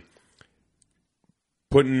on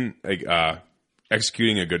putting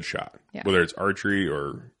executing a good shot, whether it's archery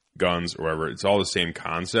or guns or whatever. It's all the same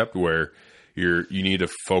concept where you need to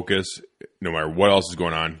focus no matter what else is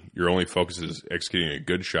going on. Your only focus is executing a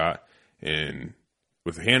good shot. And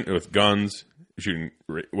with guns, shooting,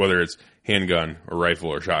 whether it's handgun or rifle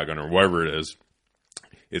or shotgun or whatever it is,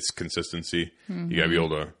 it's consistency. You got to be able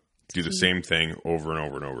to do the same thing over and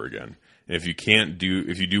over and over again. And if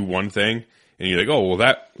you do one thing and you're like, oh, well,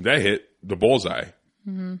 that hit the bullseye.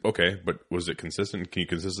 Okay, but was it consistent? Can you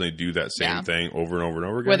consistently do that same thing over and over and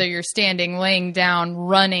over again? Whether you're standing, laying down,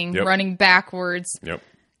 running backwards,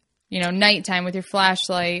 you know, nighttime with your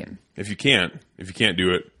flashlight. If you can't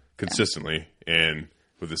do it consistently and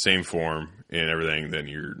with the same form and everything, then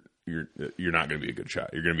you're not going to be a good shot.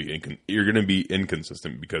 You're going to be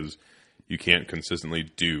inconsistent because you can't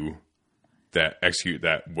consistently execute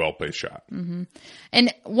that well placed shot.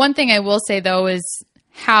 And one thing I will say though is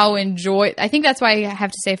I think that's why I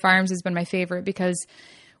have to say firearms has been my favorite, because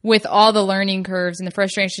with all the learning curves and the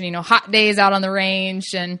frustration, you know, hot days out on the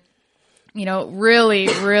range and, you know, really,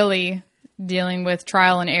 really dealing with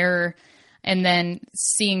trial and error and then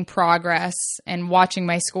seeing progress and watching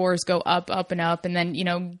my scores go up, up and up. And then, you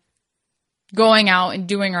know, going out and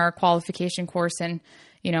doing our qualification course and,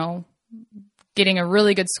 you know, getting a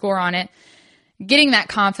really good score on it, getting that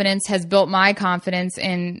confidence has built my confidence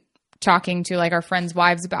in talking to like our friends'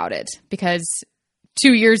 wives about it, because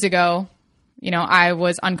 2 years ago, you know, I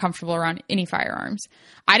was uncomfortable around any firearms.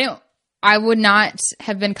 I would not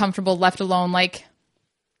have been comfortable left alone, like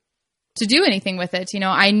to do anything with it. You know,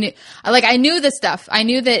 I knew this stuff. I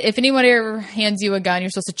knew that if anyone ever hands you a gun, you're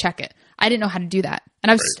supposed to check it. I didn't know how to do that.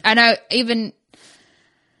 And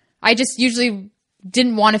I just usually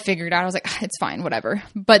didn't want to figure it out. I was like, it's fine, whatever.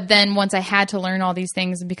 But then once I had to learn all these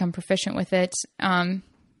things and become proficient with it,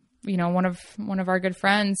 you know, one of our good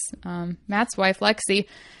friends, Matt's wife, Lexi,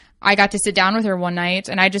 I got to sit down with her one night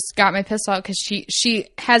and I just got my pistol out because she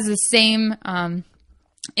has the same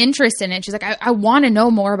interest in it. She's like, I want to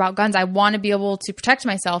know more about guns. I want to be able to protect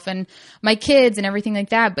myself and my kids and everything like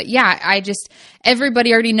that. But yeah,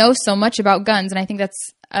 everybody already knows so much about guns. And I think that's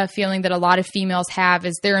a feeling that a lot of females have,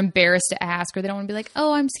 is they're embarrassed to ask, or they don't want to be like,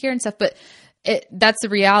 oh, I'm scared and stuff. But that's the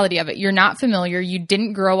reality of it. You're not familiar. You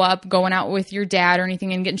didn't grow up going out with your dad or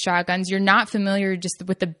anything and getting shotguns. You're not familiar just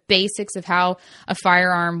with the basics of how a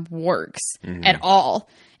firearm works at all.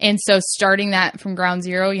 And so starting that from ground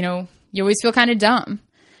zero, you know, you always feel kind of dumb.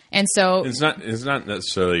 And so it's not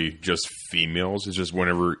necessarily just females. It's just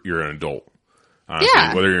whenever you're an adult,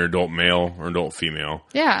 honestly, whether you're an adult male or an adult female.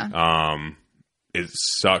 Yeah. It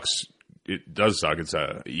sucks. It does suck. It's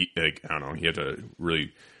like, I don't know. You have to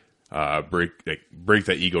really break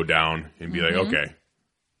that ego down and be like, okay,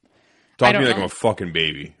 talk to me like I'm a fucking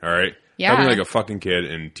baby. All right. Yeah. Talk to me like a fucking kid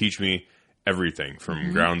and teach me everything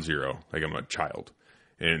from ground zero. Like I'm a child.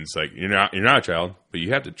 And it's like, you're not a child, but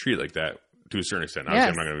you have to treat it like that to a certain extent. Obviously,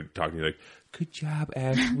 I'm not going to talk to you like, good job,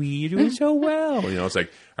 Ashley. You're doing so well. You know, it's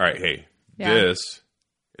like, all right, hey, this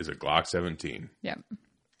is a Glock 17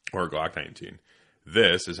 or a Glock 19.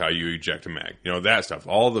 This is how you eject a mag. You know, that stuff.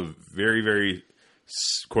 All the very, very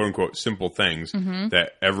quote unquote simple things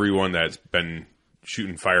that everyone that's been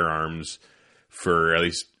shooting firearms for at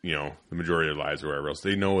least, you know, the majority of their lives or whatever else,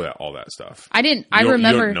 they know all that stuff. I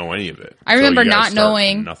remember you don't know any of it. I remember not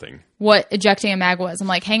knowing nothing. What ejecting a mag was. I'm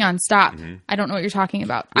like, hang on, stop. I don't know what you're talking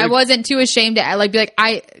about. I wasn't too ashamed to be like,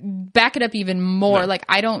 I back it up even more. No. Like,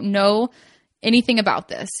 I don't know anything about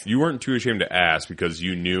this. You weren't too ashamed to ask because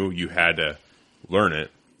you knew you had to learn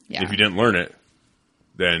it. Yeah. If you didn't learn it,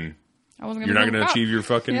 then you're not going to achieve your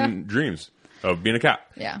fucking dreams of being a cop.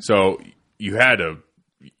 Yeah. So you had to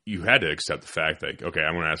accept the fact that, okay,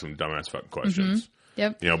 I'm going to ask some dumbass fucking questions.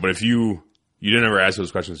 Yep. You know, but if you didn't ever ask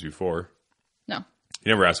those questions before. No.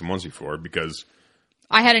 You never asked them once before because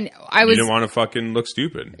you didn't want to fucking look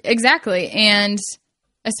stupid. Exactly. And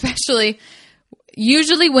especially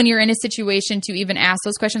usually when you're in a situation to even ask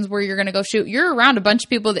those questions where you're going to go shoot, you're around a bunch of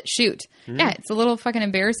people that shoot. Yeah, it's a little fucking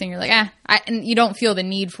embarrassing. You're like, and you don't feel the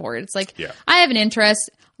need for it. It's like, I have an interest.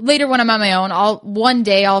 later when I'm on my own, one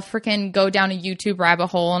day I'll freaking go down a YouTube rabbit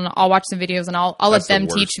hole and I'll watch some videos and I'll let them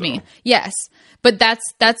teach me. Yes. But that's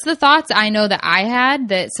the thoughts I know that I had,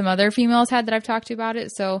 that some other females had that I've talked to about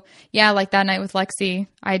it. So yeah, like that night with Lexi,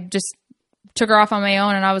 I just took her off on my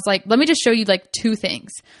own and I was like, let me just show you like 2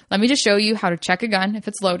 things. Let me just show you how to check a gun if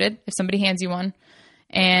it's loaded, if somebody hands you one.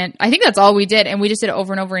 And I think that's all we did. And we just did it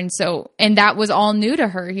over and over. And that was all new to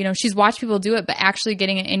her. You know, she's watched people do it, but actually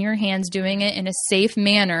getting it in your hands, doing it in a safe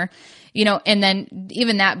manner, you know, and then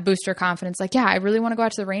even that boosts her confidence. Like, yeah, I really want to go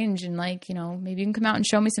out to the range and like, you know, maybe you can come out and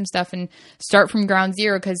show me some stuff and start from ground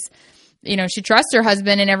zero. Cause, you know, she trusts her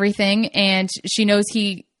husband and everything. And she knows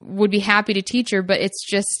he would be happy to teach her, but it's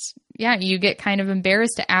just, yeah, you get kind of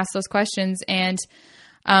embarrassed to ask those questions. And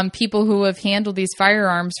people who have handled these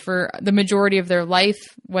firearms for the majority of their life,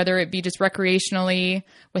 whether it be just recreationally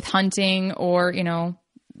with hunting or, you know,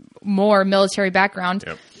 more military background,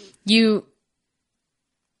 they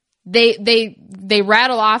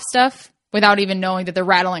rattle off stuff without even knowing that they're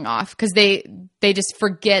rattling off, because they just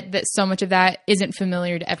forget that so much of that isn't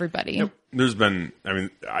familiar to everybody. Yep. There's been, I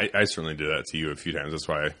mean, I certainly did that to you a few times. That's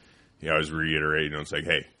why I always reiterate, you know, it's like,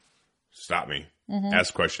 hey, stop me. Mm-hmm.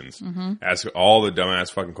 Ask questions. Mm-hmm. Ask all the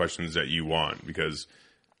dumbass fucking questions that you want, because,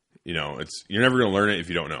 you know, you're never going to learn it if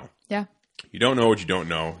you don't know. Yeah. You don't know what you don't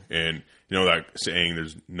know. And you know that saying,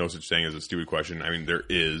 there's no such thing as a stupid question. I mean, there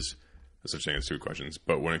is a such thing as stupid questions.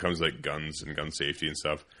 But when it comes to like guns and gun safety and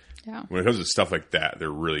stuff, when it comes to stuff like that,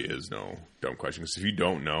 there really is no dumb question. Because if you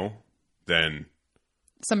don't know, then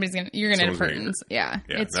you're going to inadvertently. Yeah.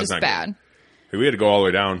 It's just bad. Hey, we had to go all the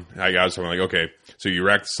way down. I got someone like, okay, so you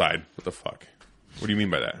racked the slide. What the fuck? What do you mean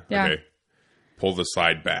by that? Yeah. Okay. Pull the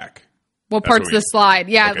slide back. What part's the slide?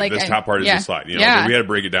 Yeah. Okay, like this top part is the slide. You know, so we had to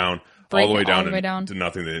break it down all the way down to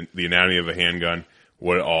nothing. The anatomy of a handgun,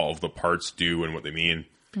 what all of the parts do and what they mean,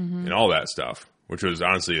 and all that stuff, which was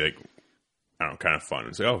honestly like, I don't know, kind of fun.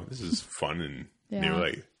 It's like, oh, this is fun. And you know,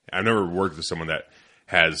 like, I've never worked with someone that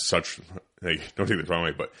has such, like, don't take this wrong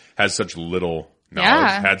way, but has such little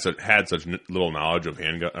knowledge, had such little knowledge of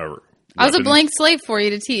handgun or I was a blank slate for you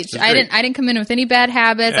to teach. I didn't come in with any bad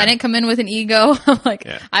habits. I didn't come in with an ego. I'm like,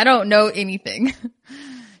 I don't know anything.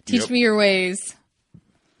 Teach me your ways.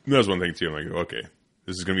 That was one thing too. I'm like, okay,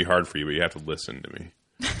 this is going to be hard for you, but you have to listen to me.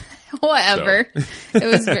 Whatever. It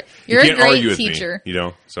was. You're a great teacher. Me, you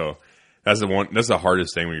know, so that's the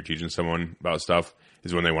hardest thing when you're teaching someone about stuff,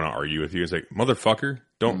 is when they want to argue with you. It's like, motherfucker,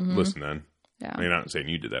 don't listen then. Yeah. I'm not saying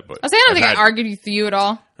you did that, but I don't think I argued with you at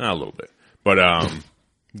all. A little bit, but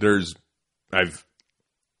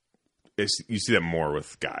you see that more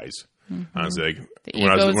with guys. Honestly, like when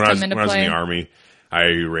I was in the Army, I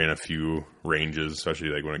ran a few ranges, especially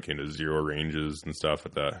like when it came to zero ranges and stuff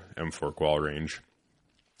at the M4 Qual range.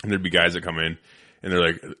 And there'd be guys that come in and they're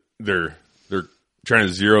like, they're trying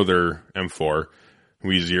to zero their M4.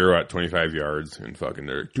 We zero at 25 yards and fucking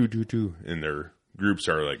they're 2-2-2, and their groups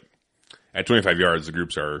are like at 25 yards. The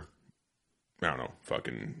groups are, I don't know,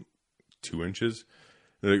 fucking 2 inches.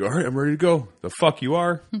 They're like, all right, I'm ready to go. The fuck you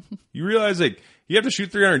are? You realize, like, you have to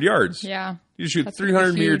shoot 300 yards. Yeah. You shoot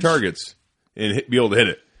 300-meter targets and be able to hit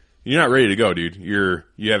it. You're not ready to go, dude.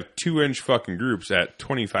 You have 2-inch fucking groups at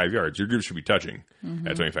 25 yards. Your groups should be touching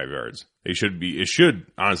at 25 yards. It should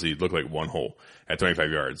honestly look like one hole at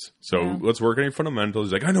 25 yards. So let's work on your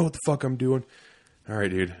fundamentals. He's like, I know what the fuck I'm doing. All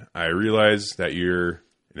right, dude. I realize that you're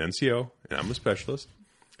an NCO and I'm a specialist,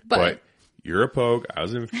 but you're a pogue. I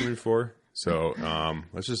was in infantry before. So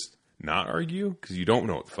let's just not argue, because you don't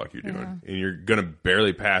know what the fuck you're doing. And you're going to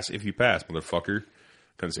barely pass if you pass, motherfucker.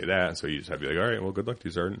 Couldn't say that. So you just have to be like, all right, well, good luck to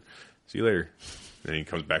you, Sergeant. See you later. Then he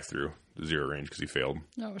comes back through the zero range because he failed.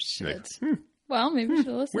 Oh, shit. Like, well, maybe you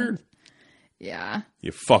should listen. Weird. Yeah.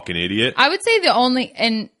 You fucking idiot. I would say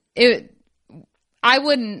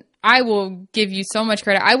I will give you so much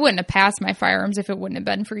credit. I wouldn't have passed my firearms if it wouldn't have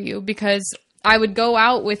been for you, because I would go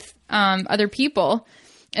out with other people.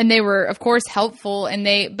 And they were, of course, helpful,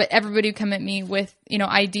 but everybody would come at me with, you know,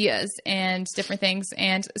 ideas and different things.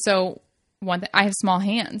 And so I have small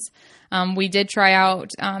hands. We did try out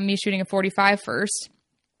me shooting a 45 first.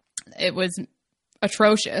 It was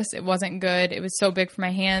atrocious. It wasn't good. It was so big for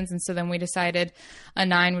my hands. And so then we decided a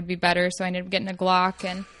 9 would be better. So I ended up getting a Glock.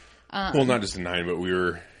 And well, not just a 9, but we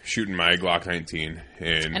were shooting my Glock 19.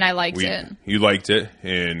 And I liked it. You liked it.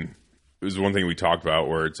 And it was one thing we talked about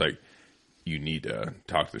where it's like, you need to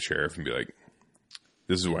talk to the sheriff and be like,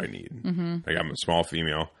 this is what I need. Mm-hmm. Like, I'm a small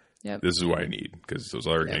female. Yep. This is what I need, because those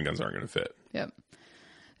other handguns aren't going to fit. Yep.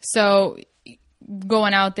 So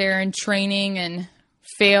going out there and training and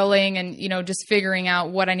failing and, just figuring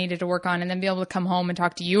out what I needed to work on, and then be able to come home and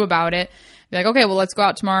talk to you about it. Be like, okay, well, let's go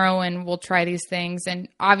out tomorrow and we'll try these things. And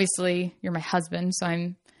obviously you're my husband, so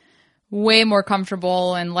I'm way more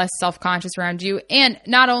comfortable and less self-conscious around you. And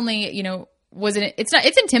not only,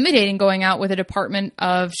 it's intimidating going out with a department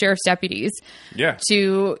of sheriff's deputies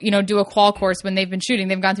to, do a qual course when they've been shooting.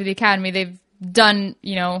 They've gone through the academy. They've done,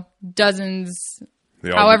 dozens,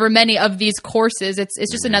 however many of these courses.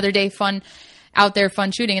 It's just another day out there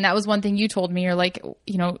fun shooting. And that was one thing you told me. You're like,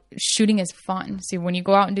 shooting is fun. So when you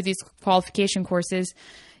go out and do these qualification courses,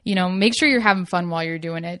 make sure you're having fun while you're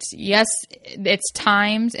doing it. Yes, it's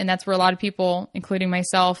timed, and that's where a lot of people, including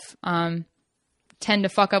myself, tend to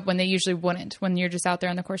fuck up when they usually wouldn't when you're just out there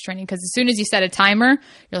on the course training. Because as soon as you set a timer,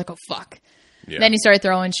 you're like, oh, fuck. Yeah. Then you start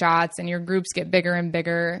throwing shots, and your groups get bigger and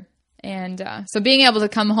bigger. And so being able to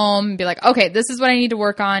come home and be like, okay, this is what I need to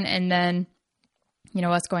work on, and then,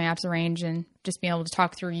 us going out to the range and just being able to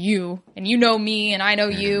talk through you, and me, and I know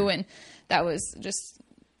you, and that was just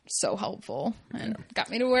so helpul and got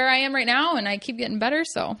me to where I am right now, and I keep getting better.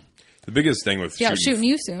 So the biggest thing with shooting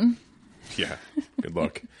you soon. Yeah, good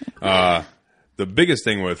luck. The biggest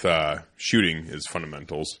thing with shooting is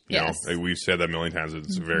fundamentals. You know, we've said that a million times.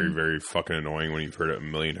 It's very, very fucking annoying when you've heard it a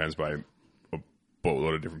million times by a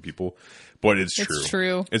boatload of different people. But it's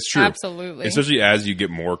true. It's true. Absolutely. Especially as you get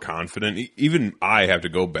more confident. Even I have to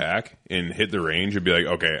go back and hit the range and be like,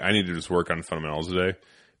 okay, I need to just work on fundamentals today.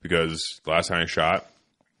 Because the last time I shot,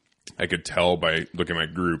 I could tell by looking at my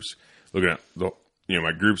groups, looking at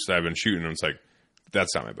my groups that I've been shooting, and it's like,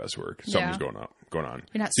 that's not my best work. Something's going on. You're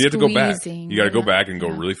not so you have to go back. You got to go back and go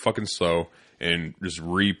really fucking slow and just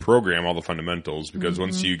reprogram all the fundamentals, because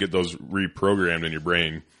once you get those reprogrammed in your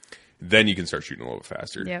brain, then you can start shooting a little bit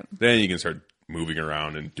faster. Yep. Then you can start moving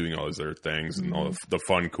around and doing all these other things and all the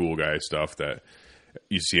fun, cool guy stuff that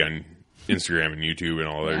you see on Instagram and YouTube and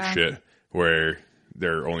all that shit, where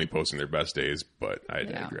they're only posting their best days, but I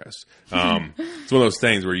digress. It's one of those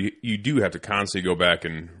things where you do have to constantly go back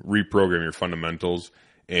and reprogram your fundamentals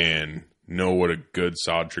and know what a good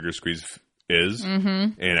solid trigger squeeze is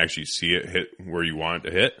and actually see it hit where you want it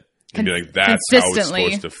to hit and be like, that's how it's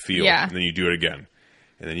supposed to feel. Yeah. And then you do it again.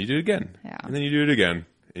 And then you do it again. Yeah. And then you do it again.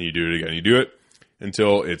 And you do it again. You do it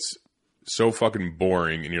until it's so fucking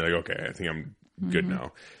boring and you're like, okay, I think I'm good now.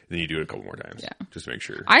 And then you do it a couple more times just to make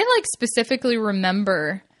sure. I specifically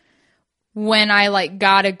remember when I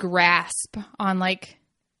got a grasp on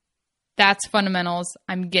that's fundamentals.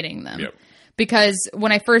 I'm getting them. Yep. Because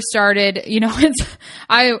when I first started,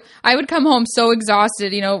 I would come home so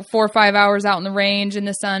exhausted, 4 or 5 hours out in the range in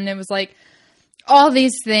the sun. It was like all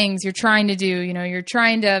these things you're trying to do, you're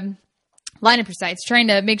trying to line up your sights, trying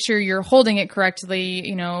to make sure you're holding it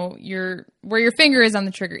correctly, where your finger is on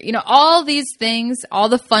the trigger, all these things, all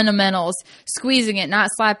the fundamentals, squeezing it, not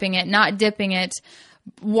slapping it, not dipping it,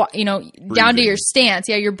 down to your stance.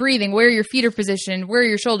 Yeah, your breathing, where your feet are positioned, where are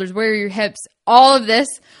your shoulders, where are your hips, all of this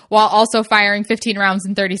while also firing 15 rounds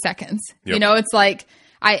in 30 seconds. Yep. It's like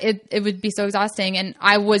it would be so exhausting, and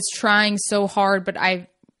I was trying so hard, but I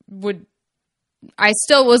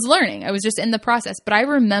still was learning. I was just in the process. But I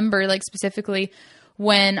remember specifically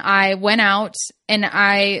when I went out and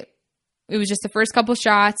it was just the first couple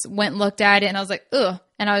shots, went and looked at it, and I was like, ugh.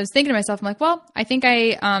 And I was thinking to myself, I'm like, well, I think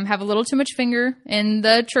I have a little too much finger in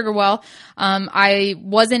the trigger well. I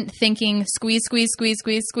wasn't thinking squeeze, squeeze, squeeze,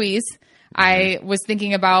 squeeze, squeeze. I was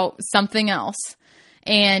thinking about something else.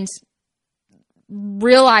 And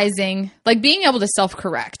realizing, being able to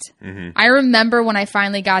self-correct. I remember when I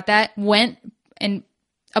finally got that, went and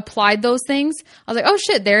applied those things, I was like, oh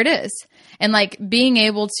shit, there it is. And being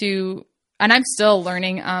able to, and I'm still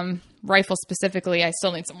learning, rifle specifically, I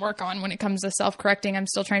still need some work on when it comes to self-correcting. I'm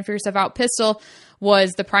still trying to figure stuff out. Pistol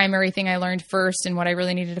was the primary thing I learned first and what I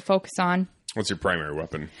really needed to focus on. What's your primary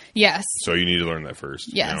weapon? Yes. So you need to learn that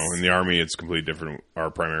first. Yes. In the Army, it's completely different. Our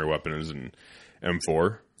primary weapon is an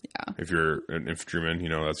M4. Yeah. If you're an infantryman,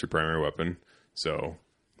 that's your primary weapon. So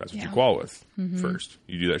that's what you qual with first.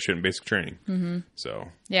 You do that shit in basic training. So.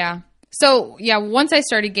 Yeah. So, once I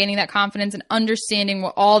started gaining that confidence and understanding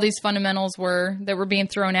what all these fundamentals were that were being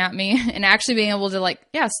thrown at me and actually being able to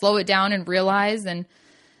slow it down and realize and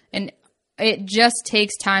it just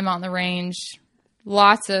takes time on the range.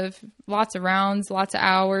 Lots of rounds, lots of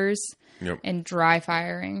hours and dry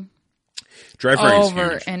firing. Dry firing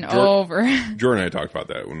over is huge. And over. Jordan and I talked about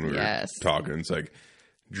that when we were talking. It's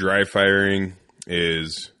dry firing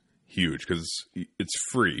is huge because it's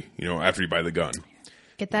free, after you buy the gun.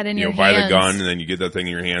 Get that in your hands. Buy the gun, and then you get that thing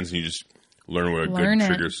in your hands, and you just learn what a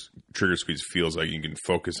good trigger squeeze feels like. You can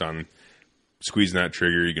focus on squeezing that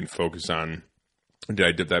trigger. You can focus on, did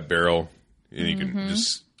I dip that barrel? and you can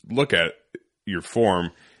just look at your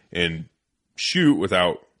form and shoot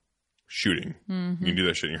without shooting. You can do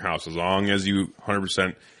that shit in your house as long as you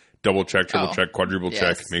 100% double check, triple check, quadruple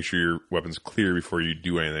check. Make sure your weapon's clear before you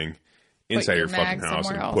do anything inside your fucking house,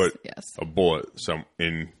 and put a bullet somewhere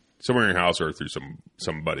in your house or through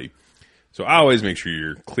somebody. So I always make sure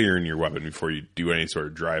you're clearing your weapon before you do any sort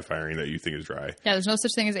of dry firing that you think is dry. Yeah, there's no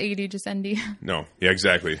such thing as AD, just ND. No, yeah,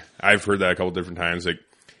 exactly. I've heard that a couple different times. Like,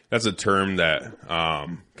 that's a term that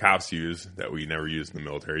cops use that we never use in the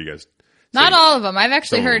military. You guys, not all of them. I've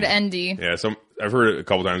actually heard ND. Yeah, I've heard it a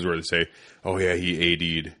couple times where they say, "Oh yeah, he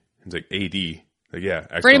AD'd." It's like AD, like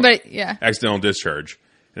yeah, for anybody, accidental discharge.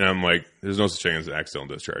 And I'm like, there's no such thing as an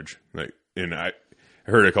accidental discharge. Like, and I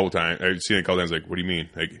heard it a couple times. I've seen it a couple times. Like, what do you mean?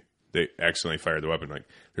 Like, they accidentally fired the weapon. Like,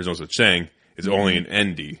 there's no such thing. It's only an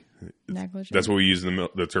ND. Negligent. That's what we use in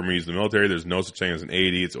the term we use in the military. There's no such thing as an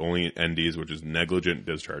AD. It's only NDs, which is negligent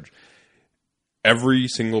discharge. Every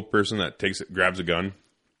single person that grabs a gun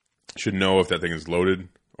should know if that thing is loaded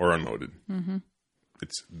or unloaded.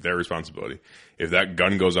 It's their responsibility. If that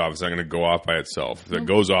gun goes off, it's not going to go off by itself. If it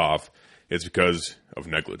goes off, it's because of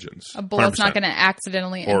negligence. A bullet's 100%. Not going to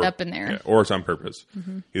accidentally end up in there. Yeah, or it's on purpose.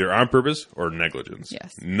 Either on purpose or negligence.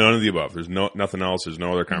 Yes. None of the above. There's nothing else. There's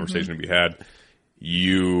no other conversation to be had.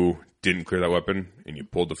 You didn't clear that weapon, and you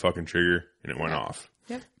pulled the fucking trigger, and it went off.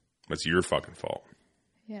 Yep. That's your fucking fault.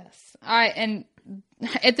 Yes. And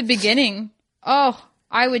at the beginning, I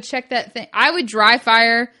would check that thing. I would dry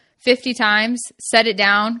fire 50 times, set it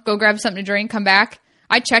down, go grab something to drink, come back.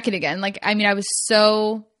 I'd check it again. Like, I mean, I was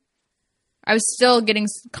still getting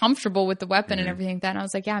comfortable with the weapon and everything like that. And I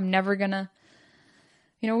was like, yeah, I'm never going to,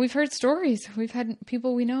 we've heard stories. We've had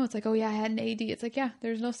people we know. It's like, oh yeah, I had an AD. It's like, yeah,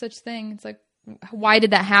 there's no such thing. It's like, why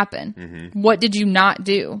did that happen? What did you not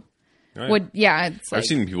do? Right. It's I've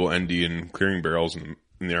seen people ND in clearing barrels in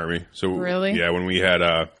the Army. So really? Yeah, when we had,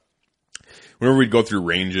 whenever we'd go through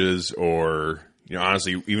ranges or,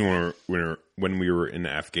 honestly, even when we were in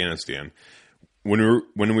Afghanistan, when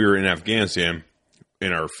we were in Afghanistan,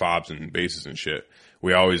 in our FOBs and bases and shit,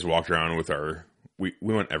 we always walked around with we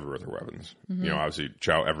went everywhere with our weapons. Obviously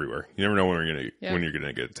chow everywhere. You never know when you're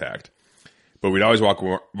gonna get attacked. But we'd always walk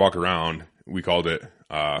around. We called it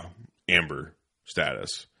amber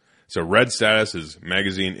status. So red status is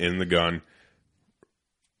magazine in the gun,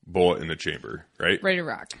 bullet in the chamber, right? Ready to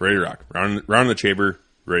rock. Ready to rock. Round in the chamber,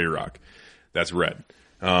 ready to rock. That's red.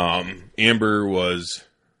 Amber was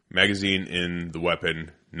magazine in the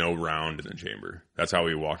weapon, no round in the chamber. That's how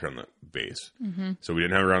we walked around the base. So we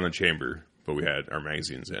didn't have a round in the chamber, but we had our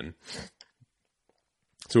magazines in.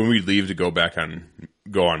 So when we'd leave to go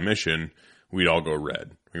on mission, we'd all go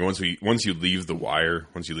red. Once you leave the wire,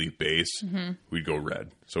 once you leave base, we'd go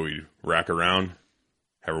red. So we'd rack around,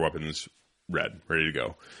 have our weapons red, ready to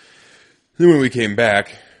go. Then when we came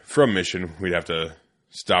back from mission, we'd have to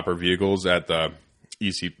stop our vehicles at the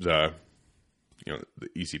ECP,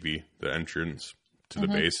 the entrance to the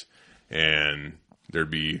base, and there'd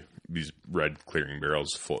be these red clearing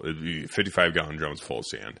barrels full. It'd be 55-gallon drums full of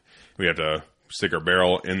sand. We have to stick our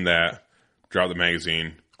barrel in that, drop the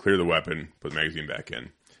magazine, clear the weapon, put the magazine back in.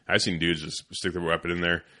 I've seen dudes just stick their weapon in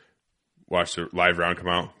there, watch the live round come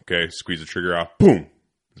out, okay, squeeze the trigger off, boom.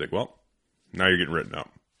 It's like, well, now you're getting written up.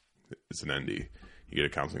 It's an ND. You get a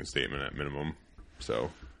counseling statement at minimum. So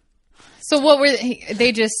what were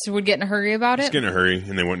they just would get in a hurry about it? Just get in a hurry,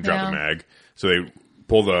 and they wouldn't drop the mag. So they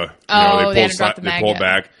pull they pull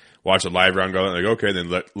back, watch the live round go, like, okay, then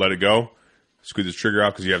let it go, squeeze the trigger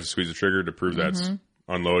off, because you have to squeeze the trigger to prove that's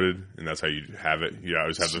unloaded, and that's how you have it. You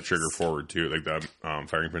always have the trigger forward too, like the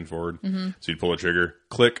firing pin forward. So you pull the trigger,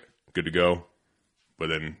 click, good to go. But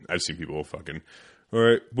then I've seen people fucking, all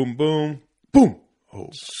right, boom, boom, boom. Oh,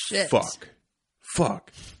 shit. Fuck.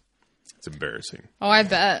 It's embarrassing. Oh, I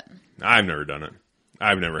bet. I've never done it.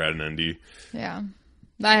 I've never had an ND. Yeah.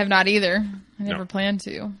 I have not either. I never plan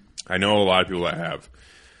to. I know a lot of people that have.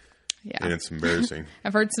 Yeah. And it's embarrassing.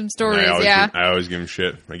 I've heard some stories, I always give them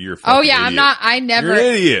shit. Like, you're a fucking idiot. I never. You're an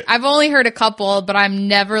idiot. I've only heard a couple, but I'm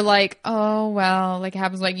never like, oh, well, like it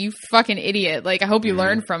happens, like, you fucking idiot. Like, I hope you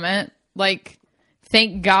learn from it. Like,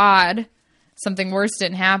 thank God something worse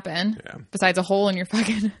didn't happen. Yeah. Besides a hole in your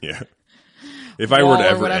fucking. Yeah. If I were to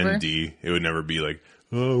ever ND, it would never be like,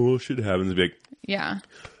 oh, well, shit happens. It'd be like, yeah.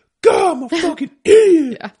 God, I'm a fucking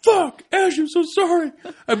idiot. Yeah. Fuck, Ash, I'm so sorry.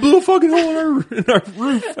 I blew a fucking hole in our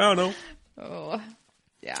roof. I don't know. Oh,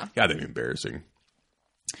 yeah. God, that'd be embarrassing.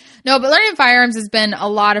 No, but learning firearms has been a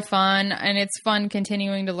lot of fun, and it's fun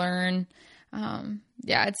continuing to learn.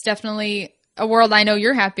 Yeah, it's definitely a world I know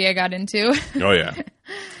you're happy I got into. Oh, yeah.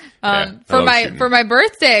 For my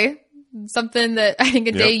birthday, something that I think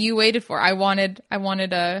a day you waited for. I wanted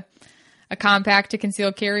a compact to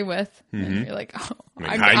conceal carry with. And you're like, oh,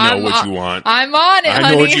 I know what you want. I'm on it, honey.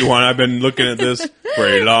 I know what you want. I've been looking at this for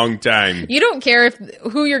a long time. You don't care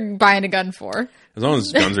who you're buying a gun for. As long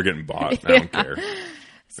as guns are getting bought, I don't care.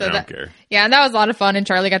 So I don't care. Yeah, and that was a lot of fun. And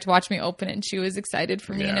Charlie got to watch me open it, and she was excited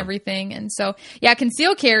for me and everything. And so, yeah,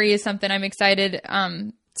 conceal carry is something I'm excited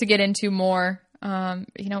to get into more.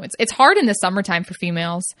 It's hard in the summertime for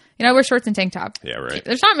females. I wear shorts and tank top. Yeah, right.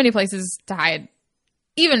 There's not many places to hide,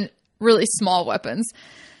 even really small weapons.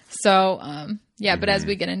 So, but as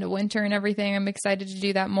we get into winter and everything, I'm excited to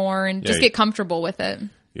do that more and just get comfortable with it.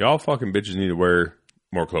 Y'all fucking bitches need to wear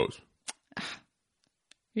more clothes.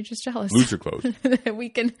 You're just jealous. Lose your clothes. We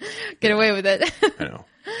can get away with it. I know.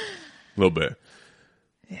 A little bit.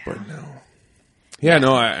 Yeah. But no. Yeah,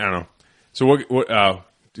 no, I don't know. So what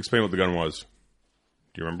explain what the gun was.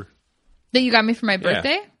 Do you remember? That you got me for my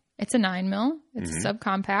birthday? Yeah. It's a 9mm. It's a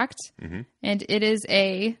subcompact. And it is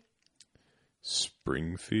a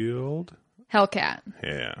Springfield Hellcat.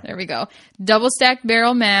 Yeah. There we go. Double stacked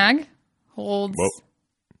barrel mag. Holds.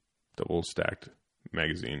 Double stacked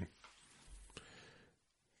magazine.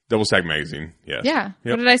 Double stack magazine, yes. Yeah.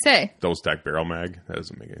 Yep. What did I say? Double stack barrel mag. That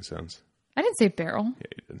doesn't make any sense. I didn't say barrel. Yeah,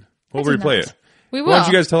 you did. We'll replay it. We will. Why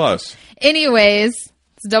don't you guys tell us? Anyways,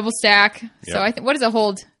 it's double stack. Yep. So what does it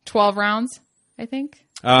hold? 12 rounds, I think.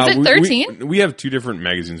 Is it 13? We have two different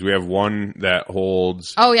magazines. We have one that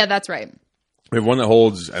holds... Oh, yeah, that's right. We have one that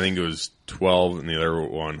holds, I think it was 12, and the other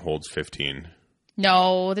one holds 15.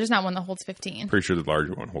 No, there's not one that holds 15. Pretty sure the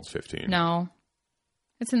larger one holds 15. No.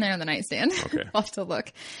 It's in there on the nightstand. Okay. I'll have to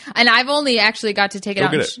look. And I've only actually got to take it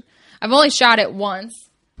out. I've only shot it once,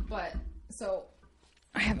 but so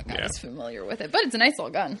I haven't got as familiar with it. But it's a nice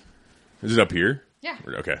little gun. Is it up here? Yeah.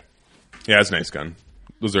 Okay. Yeah, it's a nice gun.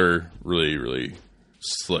 Those are really, really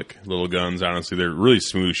slick little guns. Honestly, they're really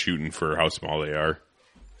smooth shooting for how small they are.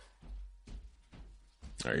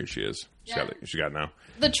 All right, here she is. She got it now.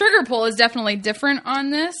 The trigger pull is definitely different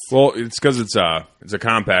on this. Well, it's because it's a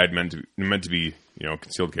compact meant to be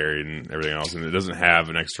concealed carry and everything else, and it doesn't have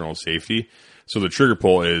an external safety, so the trigger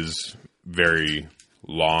pull is very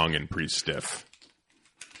long and pretty stiff.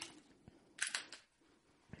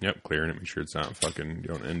 Yep, clearing it. Make sure it's not fucking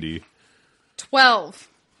ND. 12.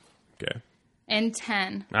 Okay. And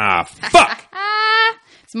 10. Ah, fuck!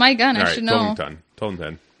 It's my gun. All I should know. Total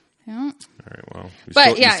 10. Yeah. All right, well.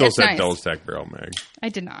 You still said nice. Double stack barrel mag. I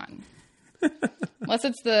did not. Unless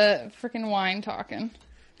it's the freaking wine talking.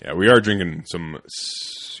 Yeah, we are drinking some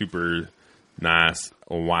super nice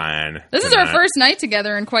wine. This is our first night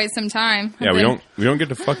together in quite some time. Yeah, we don't get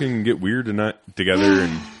to fucking get weird together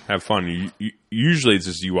and have fun. Usually it's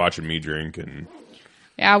just you watching me drink and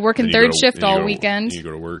working third shift all weekend. You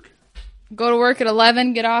go to work. Go to work at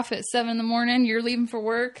 11, get off at 7 in the morning. You're leaving for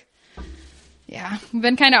work. Yeah, we've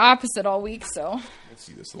been kind of opposite all week, so. Let's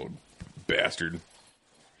see this little bastard.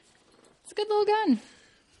 It's a good little gun.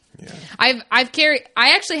 Yeah. I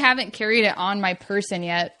actually haven't carried it on my person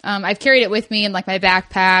yet. I've carried it with me in like my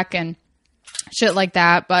backpack and shit like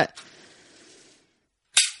that, but.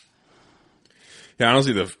 Yeah,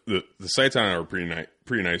 honestly, the sights on it are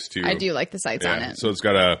pretty nice too. I do like the sights on it. So it's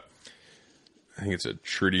got I think it's a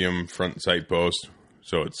tritium front sight post,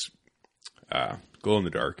 so it's glow in the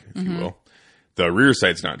dark, if you will. The rear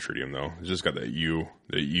sight's not tritium though; it's just got that U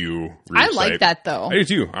rear I like sight. that though. I do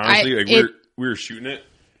too. Honestly, we were shooting it,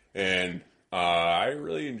 and I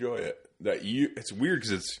really enjoy it. It's weird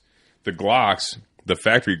because it's the Glocks. The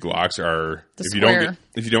factory Glocks are if you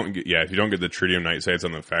don't get the tritium night sights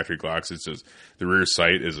on the factory Glocks, it's just the rear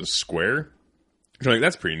sight is a square. I'm like,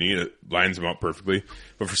 that's pretty neat. It lines them up perfectly.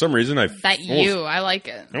 But for some reason, I like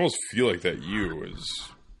it. I almost feel like that U it's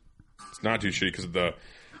not too shitty because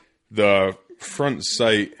the front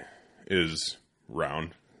sight is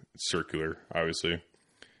round, it's circular, obviously,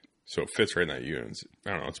 so it fits right in that U. And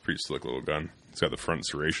I don't know, it's a pretty slick little gun. It's got the front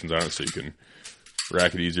serrations on it, so you can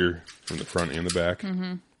rack it easier from the front and the back.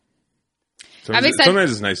 Mm-hmm.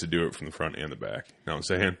 Sometimes it's nice to do it from the front and the back. You know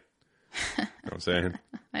what I'm saying?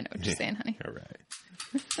 I know what you're saying, honey. All right.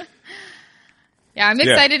 Yeah, I'm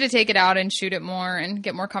excited to take it out and shoot it more and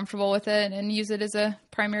get more comfortable with it and use it as a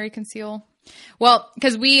primary conceal. Well,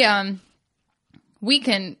 because we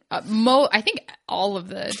can, I think all of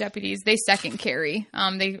the deputies, they second carry.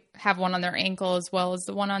 They have one on their ankle as well as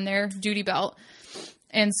the one on their duty belt.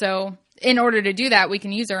 And so in order to do that, we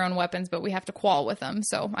can use our own weapons, but we have to qual with them.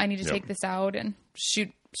 So I need to take this out and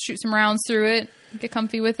shoot some rounds through it, get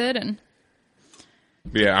comfy with it.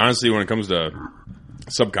 Yeah, honestly, when it comes to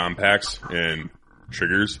subcompacts and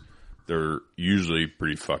triggers, they're usually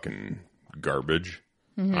pretty fucking garbage.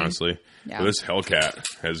 honestly. Yeah. But this Hellcat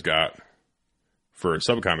has got, for a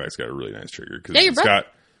subcombat, it's got a really nice trigger. Cause Yeah, your it's got,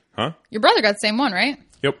 Your brother got the same one, right?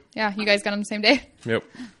 Yep. Yeah, you guys got them the same day. Yep.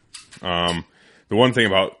 The one thing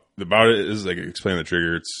about it is, like, explain the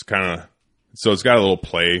trigger. It's kind of, so it's got a little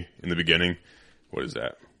play in the beginning. What is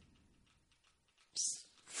that?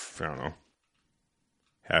 I don't know.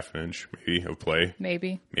 Half an inch, maybe, of play.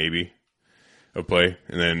 Maybe. Of play.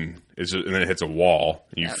 And then it hits a wall.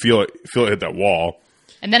 And you feel it hit that wall.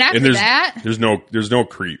 And then after that, there's no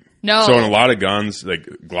creep. No. So in a lot of guns, like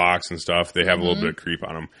Glocks and stuff, they have a little bit of creep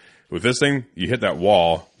on them. With this thing, you hit that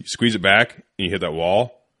wall, you squeeze it back, and you hit that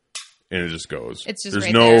wall, and it just goes. It's just there's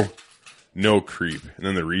right there. no creep. And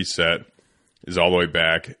then the reset is all the way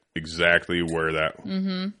back exactly where that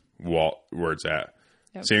wall, where it's at.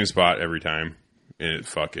 Yep. Same spot every time. And it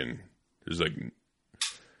fucking, there's like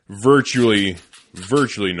virtually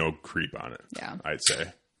no creep on it. Yeah. I'd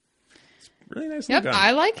say. It's really nice. Yep, gun.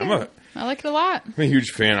 I like it. I like it a lot. I'm a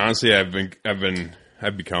huge fan. Honestly, I've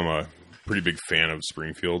become a pretty big fan of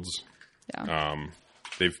Springfield's. Yeah.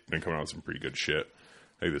 They've been coming out with some pretty good shit.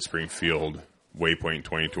 Like the Springfield Waypoint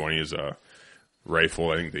 2020 is a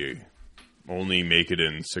rifle. I think they only make it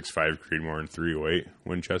in 6.5 Creedmoor and 308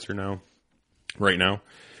 Winchester now. Right now.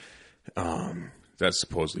 That's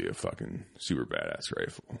supposedly a fucking super badass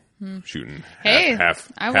rifle. Shooting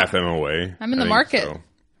half MOA. I'm in the market. So.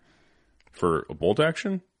 For a bolt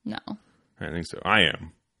action? No. I think so. I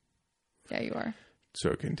am. Yeah, you are.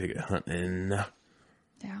 So I can take it hunting.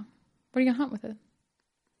 Yeah. What are you going to hunt with it?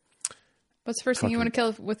 What's the first thing you want to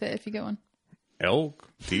kill with it if you get one? Elk?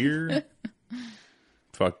 Deer?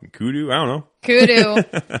 Fucking kudu? I don't know. Kudu.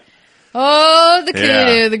 Oh, the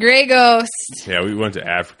kudu, the gray ghost. Yeah, we went to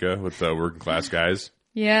Africa with the working class guys.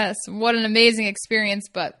 Yes, what an amazing experience,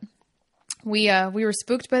 but we were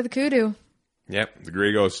spooked by the kudu. Yep, the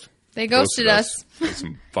gray ghost. They ghosted us. That's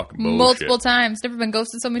some fucking bullshit. Multiple times. Never been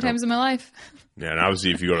ghosted so many times in my life. Yeah, and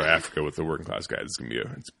obviously if you go to Africa with the working class guys, it's going to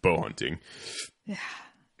be it's bow hunting. Yeah.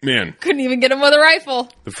 Man. Couldn't even get him with a rifle.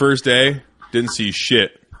 The first day, didn't see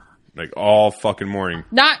shit. Like all fucking morning.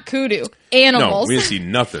 Not kudu. Animals. No, we didn't see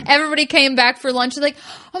nothing. Everybody came back for lunch like,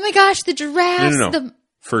 oh my gosh, the giraffes. No.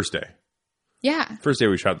 First day. Yeah. First day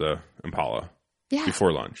we shot the Impala. Yeah.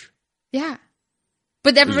 Before lunch. Yeah.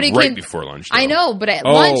 But everybody right came before lunch. Though. I know, but at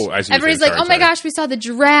lunch, I see everybody's like, oh my gosh, we saw the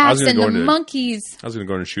giraffes and the monkeys. I was going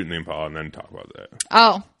to go and shoot the Impala and then talk about that.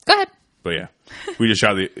 Oh, go ahead. But yeah, we just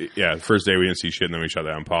shot the first day we didn't see shit, and then we shot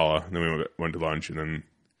the Impala, and then we went to lunch, and then...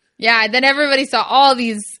 Yeah, then everybody saw all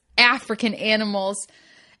these African animals,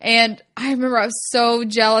 and I remember I was so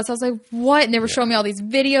jealous. I was like, what? And they were showing me all these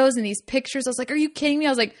videos and these pictures. I was like, are you kidding me? I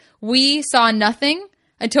was like, we saw nothing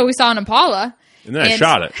until we saw an Impala. And then I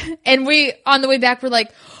shot it. And we, on the way back, we're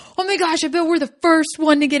like, oh my gosh, I bet we're the first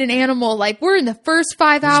one to get an animal. Like, we're in the first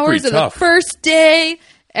 5 hours of the first day.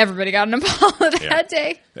 Everybody got an Impala that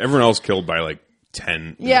day. Everyone else killed by like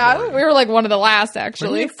 10. Yeah, we were like one of the last,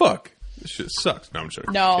 actually. Like, fuck. This shit sucks. No, I'm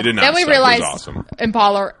joking. No. It did not Then we suck. realized it was awesome.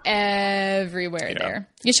 Impala are everywhere there.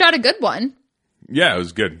 You shot a good one. Yeah, it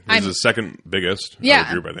was good. It was the second biggest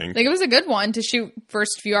group, I think. Like, it was a good one to shoot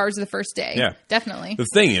first few hours of the first day. Yeah. Definitely. The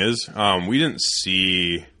thing is, we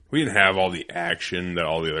didn't have all the action that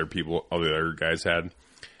all the other guys had.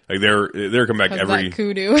 Like they're coming back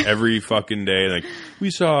every fucking day. Like,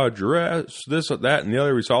 we saw giraffes, this, that, and the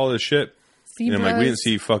other. We saw all this shit. Zebras. And we didn't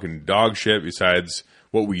see fucking dog shit besides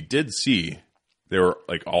what we did see. They were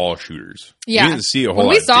like all shooters. Yeah. We didn't see a whole when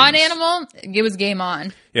lot we of saw an things. animal, it was game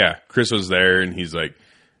on. Yeah. Chris was there and he's like,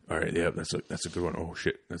 all right, yeah, that's a good one. Oh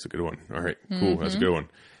shit, that's a good one. All right, cool, that's a good one.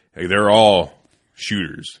 Like, they're all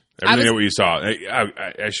shooters. Everything that we saw,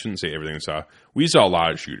 I shouldn't say everything we saw. We saw a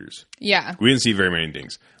lot of shooters. Yeah. We didn't see very many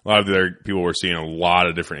things. A lot of the other people were seeing a lot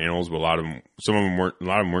of different animals, but a lot of them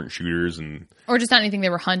weren't shooters, or just not anything they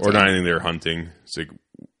were hunting. It's like,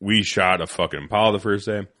 we shot a fucking Impala the first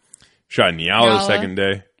day, shot Nyala the second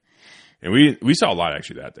day, and we saw a lot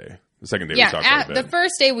actually that day. The second day we saw quite a bit. The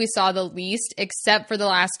first day we saw the least, except for the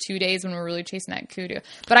last 2 days when we were really chasing that kudu.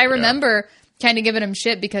 But I remember kind of giving him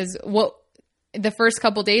shit because the first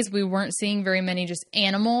couple days we weren't seeing very many just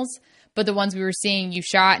animals, but the ones we were seeing you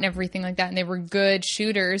shot and everything like that, and they were good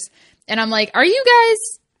shooters. And I'm like, are you guys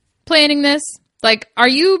planning this? Like, are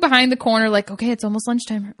you behind the corner like, okay, it's almost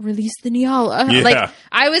lunchtime, release the Nyala? Yeah. Like,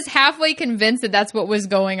 I was halfway convinced that that's what was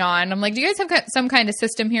going on. I'm like, do you guys have some kind of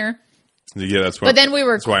system here? Yeah, that's why. But then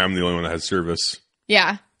that's why I'm the only one that has service.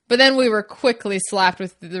 Yeah. But then we were quickly slapped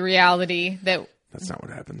with the reality that that's not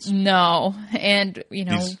what happens. No. And,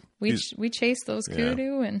 we chased those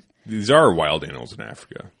kudu and these are wild animals in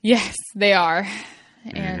Africa. Yes, they are.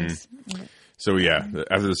 And so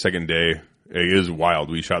after the second day, it is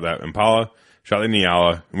wild. We shot that Impala, shot the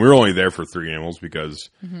Nyala, and we were only there for 3 animals because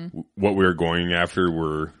what we were going after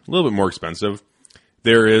were a little bit more expensive.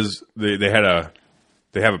 They have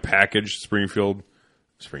a package, Pringle,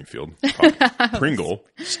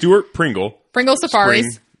 Stuart Pringle. Pringle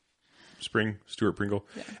Safaris. Stuart Pringle.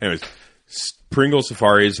 Yeah. Anyways, Pringle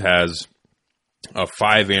Safaris has a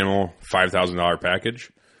 5-animal, $5,000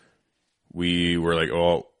 package. We were like,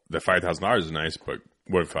 oh, the $5,000 is nice, but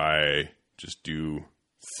what if I just do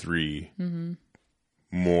 3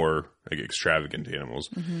 more like extravagant animals?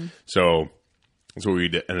 So that's what we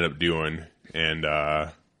ended up doing. And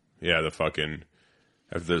after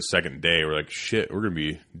the second day, we're like, shit, we're going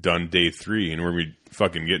to be done day 3, and we're going to be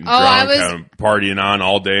fucking getting drunk, kind of partying on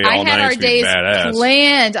all day, all night. I had our days badass.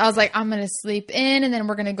 planned. I was like, I'm going to sleep in, and then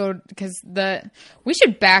we're going to go, because we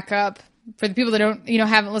should back up for the people that don't,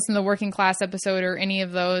 haven't listened to the Working Class episode or any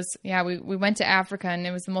of those. Yeah, we went to Africa, and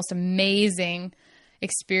it was the most amazing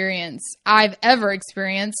experience I've ever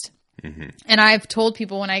experienced. And I've told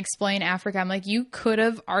people when I explain Africa, I'm like, you could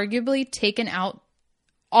have arguably taken out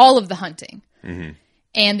all of the hunting.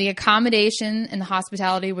 And the accommodation and the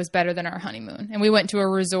hospitality was better than our honeymoon. And we went to a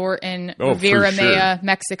resort in Riviera Maya,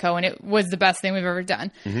 Mexico, and it was the best thing we've ever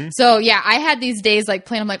done. So, yeah, I had these days like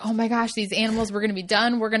planned. I'm like, oh, my gosh, these animals, we're going to be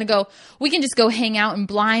done. We can just go hang out in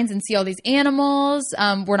blinds and see all these animals.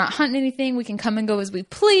 We're not hunting anything. We can come and go as we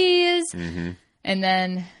please. And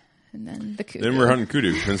then the kudu. Then we're hunting kudu.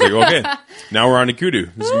 And it's like, okay, now we're on to kudu.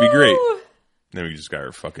 This is going to be great. Then we just got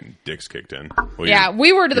our fucking dicks kicked in. Well,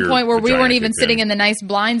 we were to the point where we weren't even sitting in the nice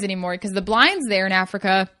blinds anymore, because the blinds there in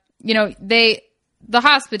Africa, the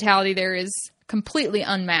hospitality there is completely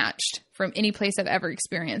unmatched from any place I've ever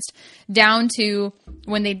experienced. Down to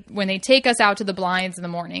when they take us out to the blinds in the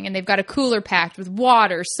morning, and they've got a cooler packed with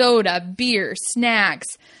water, soda, beer, snacks.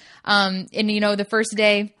 And the first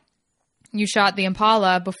day you shot the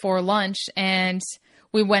Impala before lunch, and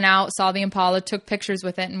we went out, saw the Impala, took pictures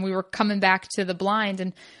with it, and we were coming back to the blind,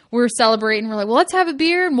 and we were celebrating. We're like, well, let's have a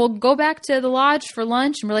beer, and we'll go back to the lodge for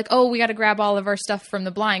lunch. And we're like, oh, we got to grab all of our stuff from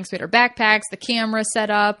the blind. So we had our backpacks, the camera set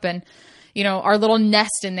up, and, our little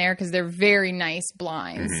nest in there, because they're very nice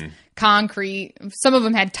blinds. Concrete. Some of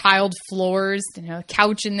them had tiled floors, a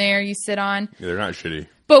couch in there you sit on. Yeah, they're not shitty.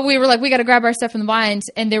 But we were like, we got to grab our stuff from the blinds.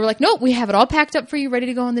 And they were like, nope, we have it all packed up for you, ready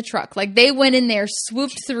to go in the truck. Like, they went in there,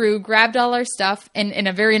 swooped through, grabbed all our stuff in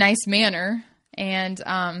a very nice manner. And,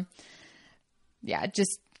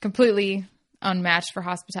 just completely unmatched for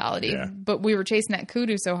hospitality. Yeah. But we were chasing that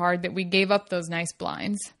kudu so hard that we gave up those nice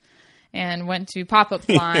blinds and went to pop-up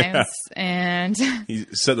blinds. And he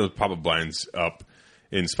set those pop-up blinds up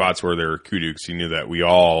in spots where there were kudu, because he knew that we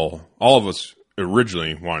all of us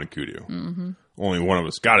originally wanted kudu. Only one of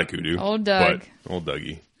us got a kudu. Old Doug. Old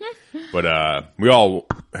Dougie. But we all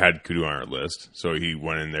had kudu on our list. So he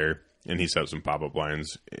went in there and he set up some pop-up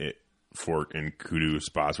blinds in kudu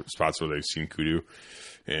spots where they've seen kudu.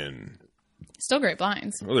 And still great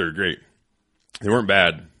blinds. Well, they were great. They weren't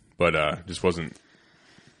bad, but just wasn't.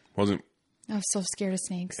 I was so scared of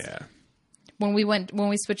snakes. Yeah. When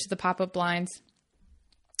we switched to the pop-up blinds,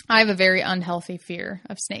 I have a very unhealthy fear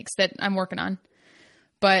of snakes that I'm working on.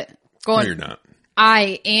 But no, you're not.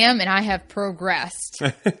 I am, and I have progressed.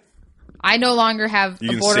 I no longer have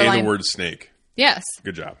you a borderline. You can say the word snake. Yes.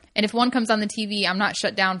 Good job. And if one comes on the TV, I'm not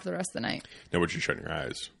shut down for the rest of the night. No, but you're shutting your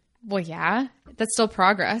eyes. Well, yeah. That's still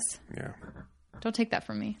progress. Yeah. Don't take that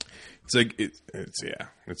from me. It's like it's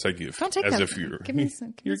like if don't take as that. if you're give me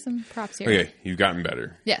some props here. Okay, you've gotten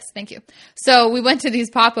better. Yes, thank you. So we went to these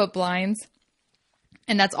pop-up blinds,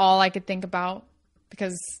 and that's all I could think about,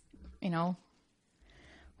 because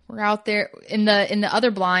we're out there in the other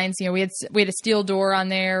blinds. We had a steel door on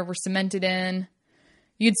there. We're cemented in.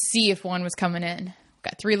 You'd see if one was coming in.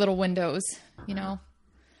 Got 3 little windows, And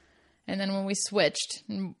then when we switched,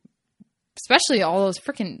 especially all those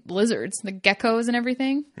freaking lizards, the geckos and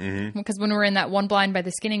everything. Because when we were in that one blind by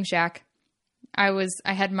the skinning shack, I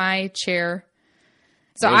had my chair.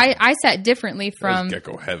 So I sat differently from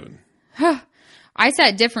gecko heaven. I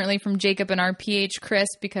sat differently from Jacob and our PH Chris,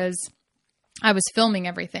 because I was filming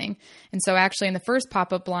everything. And so actually in the first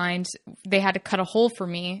pop-up blind, they had to cut a hole for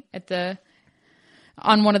me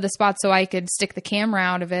on one of the spots so I could stick the camera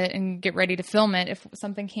out of it and get ready to film it if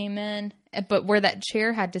something came in. But where that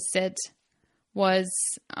chair had to sit was,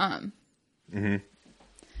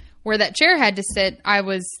 where that chair had to sit, I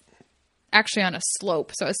was actually on a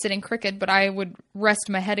slope. So I was sitting crooked, but I would rest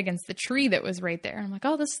my head against the tree that was right there. I'm like,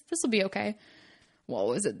 oh, this will be okay. What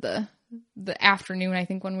was it? The afternoon, I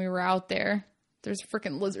think, when we were out there, there's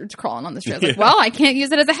freaking lizards crawling on the tree. I was like, well, I can't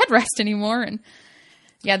use it as a headrest anymore. And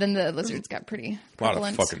Yeah, then the lizards got pretty A lot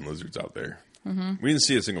prevalent. of fucking lizards out there. Mm-hmm. We didn't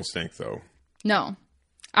see a single snake, though. No.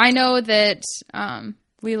 I know that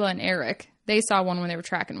Leela and Eric, they saw one when they were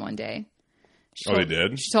tracking one day. They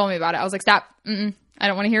did? She told me about it. I was like, stop. I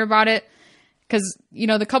don't want to hear about it. Because,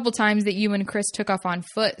 the couple times that you and Chris took off on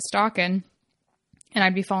foot stalking, and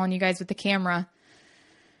I'd be following you guys with the camera,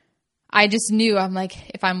 I just knew, I'm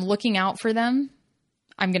like, if I'm looking out for them,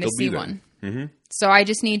 I'm going to see one. Mm-hmm. So I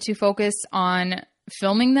just need to focus on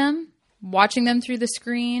filming them, watching them through the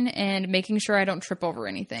screen, and making sure I don't trip over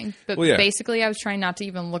anything. But basically, I was trying not to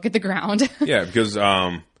even look at the ground. Yeah, because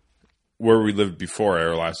where we lived before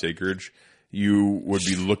our last acreage, you would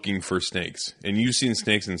be looking for snakes. And you've seen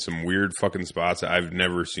snakes in some weird fucking spots. I've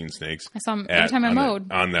never seen snakes. I saw them every time I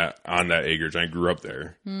mowed. On that acreage. I grew up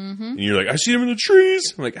there. Mm-hmm. And you're like, I see them in the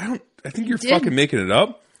trees. I'm like, I think you're fucking making it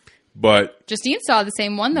up. But Justine saw the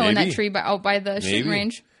same one, though, in that tree out by the shooting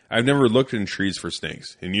range. I've never looked in trees for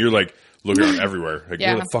snakes. And you're like, looking around everywhere. Like,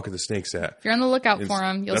 where the fuck are the snakes at? If you're on the lookout for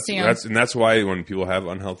them, you'll see them. And that's why when people have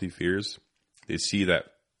unhealthy fears, they see that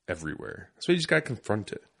everywhere. That's why you just got to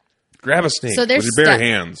confront it. Grab a snake with your bare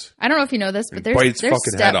hands. I don't know if you know this, but there's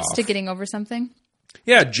steps to getting over something.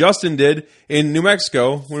 Yeah, Justin did in New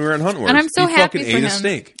Mexico when we were in Huntworth. And I'm so happy for him. He fucking ate a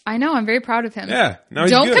snake. I know. I'm very proud of him. Yeah. Now he's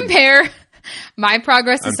Don't good. Compare my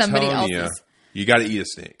progress to somebody else's. You got to eat a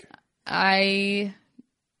snake.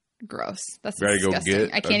 Gross. That's disgusting. Go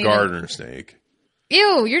get a gardener snake.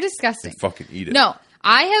 Ew, you're disgusting. And fucking eat it. No,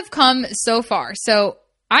 I have come so far. So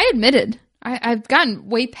I admitted. I've gotten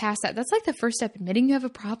way past that. That's like the first step, admitting you have a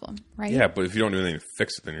problem, right? Yeah, but if you don't do anything to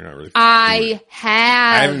fix it, then you're not really. I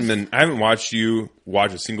haven't watched you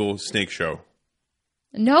watch a single snake show.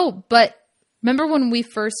 No, but remember when we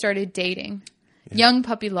first started dating, young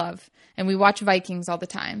puppy love, and we watch Vikings all the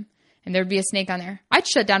time, and there'd be a snake on there. I'd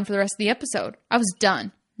shut down for the rest of the episode. I was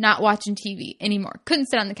done, not watching TV anymore. Couldn't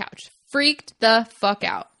sit on the couch. Freaked the fuck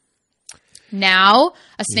out. Now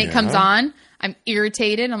a snake comes on. I'm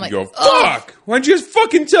irritated. I'm like, you go, fuck! Why'd you just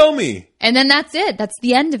fucking tell me? And then that's it. That's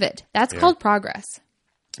the end of it. That's called progress.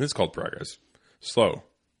 It's called progress. Slow.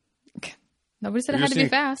 Nobody said it had to be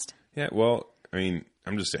fast. Yeah, well, I mean,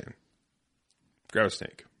 I'm just saying. Grab a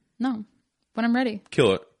snake. No. When I'm ready.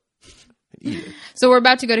 Kill it. And eat it. So we're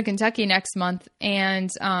about to go to Kentucky next month.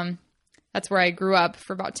 And that's where I grew up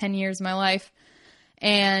for about 10 years of my life.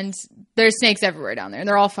 And there's snakes everywhere down there. And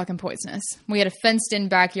they're all fucking poisonous. We had a fenced-in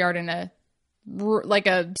backyard in a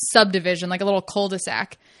subdivision, like a little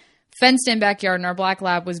cul-de-sac. Fenced-in backyard, and our black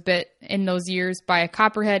lab was bit in those years by a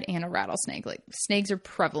copperhead and a rattlesnake. Like, snakes are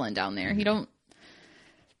prevalent down there.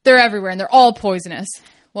 They're everywhere, and they're all poisonous.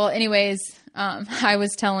 Well, anyways, I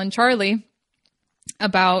was telling Charlie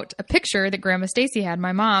about a picture that Grandma Stacy had,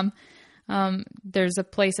 my mom. There's a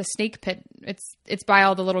place, a snake pit. It's by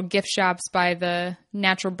all the little gift shops by the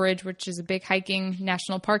Natural Bridge, which is a big hiking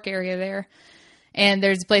national park area there. And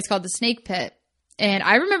there's a place called the Snake Pit. And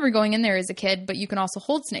I remember going in there as a kid, but you can also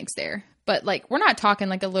hold snakes there. But like, we're not talking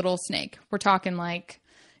like a little snake. We're talking like,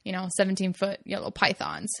 17-foot yellow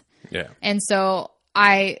pythons. Yeah. And so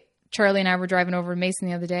Charlie and I were driving over to Mason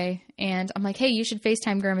the other day, and I'm like, hey, you should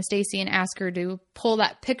FaceTime Grandma Stacy and ask her to pull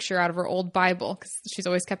that picture out of her old Bible, because she's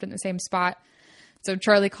always kept it in the same spot. So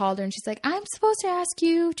Charlie called her, and she's like, I'm supposed to ask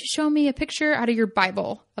you to show me a picture out of your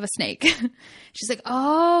Bible of a snake. She's like,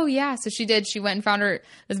 oh, yeah. So she did. She went and found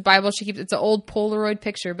this Bible. It's an old Polaroid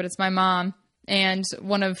picture, but it's my mom and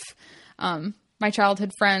one of my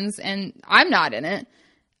childhood friends, and I'm not in it.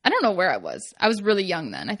 I don't know where I was. I was really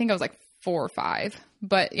young then. I think I was like 4 or 5.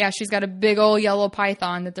 But yeah, she's got a big old yellow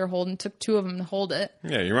python that they're holding. Took 2 of them to hold it.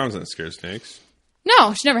 Yeah, your mom's not scared of snakes.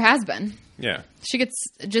 No, she never has been. Yeah. She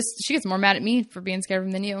gets more mad at me for being scared of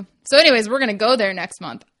them than you. So anyways, we're going to go there next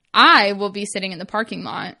month. I will be sitting in the parking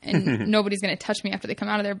lot and nobody's going to touch me after they come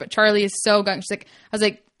out of there. But Charlie is so gung. I was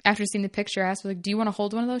like, after seeing the picture, I asked her, like, do you want to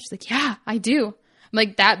hold one of those? She's like, yeah, I do. I'm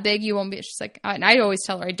like, that big, you won't be. She's like, and I always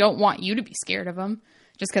tell her, I don't want you to be scared of them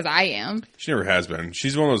just because I am. She never has been.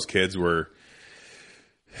 She's one of those kids where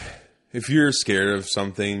if you're scared of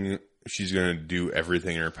something, she's going to do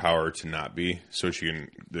everything in her power to not be, so she can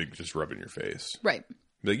just rub it in your face. Right.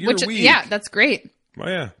 Like, you're weak. Yeah, that's great. Oh,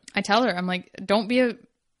 yeah. I tell her, I'm like, don't be an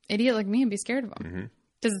idiot like me and be scared of them.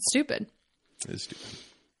 Because it's stupid. It is stupid.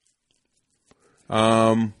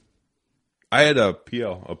 I had a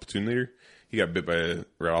PL, a platoon leader. He got bit by a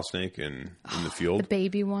rattlesnake in the field. The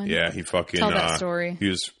baby one? Yeah, he fucking... Tell that story.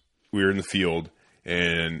 We were in the field,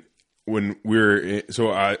 and when we were...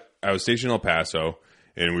 I was stationed in El Paso,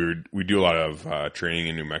 and we do a lot of training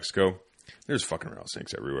in New Mexico. There's fucking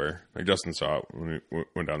rattlesnakes everywhere. Like Justin saw it when we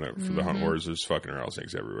went down there for the hunt wars. There's fucking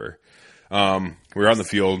rattlesnakes everywhere. We were out in the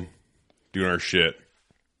field doing our shit,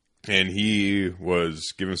 and he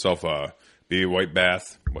was giving himself a baby white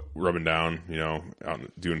bath, rubbing down, out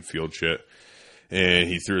doing field shit. And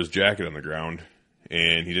he threw his jacket on the ground,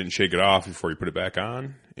 and he didn't shake it off before he put it back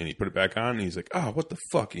on. And he put it back on, and he's like, "Oh, what the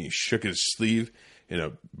fuck?" And he shook his sleeve, and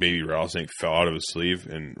a baby rattlesnake fell out of his sleeve.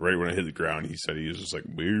 And right when it hit the ground, he said he was just like,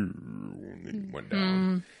 and it went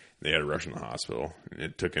down. They had to rush him to the hospital, and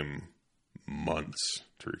it took him months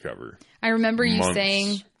to recover. I remember you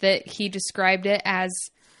saying that he described it as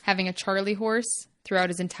having a Charlie horse throughout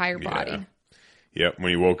his entire body. Yeah. Yep, when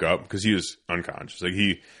he woke up, because he was unconscious. Like,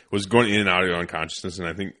 he was going in and out of unconsciousness,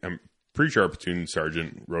 and I'm pretty sure our platoon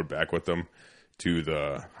sergeant rode back with them to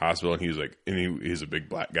the hospital, and he was like, and he's a big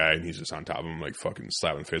black guy, and he's just on top of him, like, fucking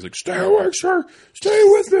slapping the face, like, "Stay awake, sir! Stay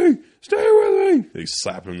with me! Stay with me!" They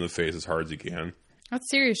slap him in the face as hard as he can. That's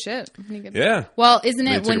serious shit. Yeah. Well, isn't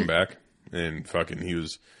it when... They took him back, and fucking,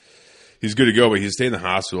 he's good to go, but he stayed in the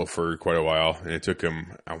hospital for quite a while, and it took him,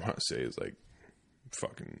 I want to say, it's like,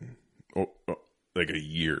 fucking... like a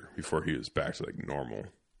year before he was back to like normal.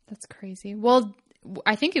 That's crazy. Well,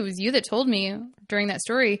 I think it was you that told me during that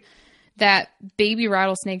story that baby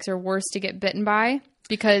rattlesnakes are worse to get bitten by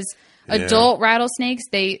because adult rattlesnakes,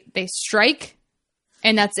 they strike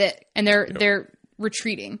and that's it. And they're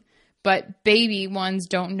retreating. But baby ones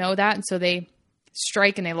don't know that. And so they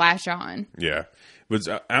strike and they latch on. Yeah. But,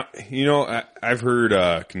 I've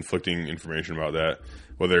heard conflicting information about that,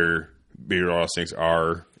 whether baby rattlesnakes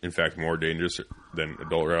are in fact more dangerous than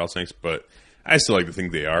adult rattlesnakes, but I still like to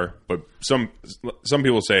think they are. But some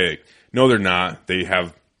people say no, they're not. They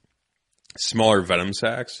have smaller venom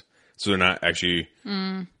sacs, so they're not actually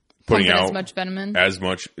putting out as much venom in. As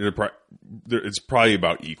much. It's probably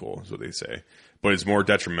about equal, is what they say. But it's more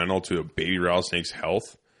detrimental to a baby rattlesnake's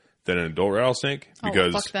health than an adult rattlesnake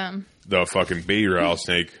because fuck them. The fucking baby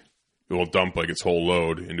rattlesnake will dump like its whole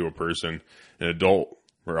load into a person. An adult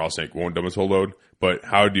rattlesnake won't dump its whole load. But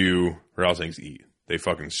how do rattlesnakes eat? They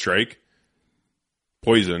fucking strike,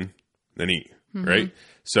 poison, then eat, right?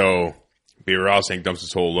 So baby rattlesnake dumps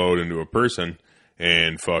its whole load into a person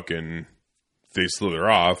and fucking they slither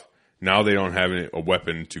off. Now they don't have a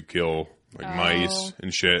weapon to kill like mice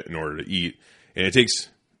and shit in order to eat. And it takes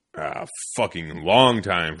a fucking long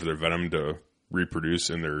time for their venom to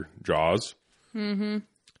reproduce in their jaws. Mm-hmm.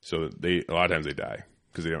 So a lot of times they die.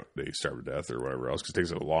 Because they starve to death or whatever else. Because it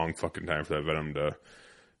takes a long fucking time for that venom to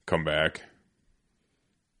come back.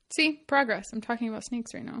 See, progress. I'm talking about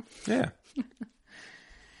snakes right now. Yeah.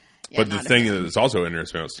 But the thing that's also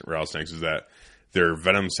interesting about rattlesnakes is that their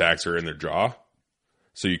venom sacs are in their jaw.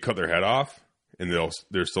 So you cut their head off, and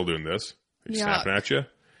they're still doing this, snapping at you.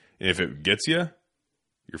 And if it gets you,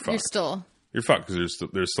 you're fucked. You're fucked because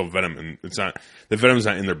there's still venom, and the venom's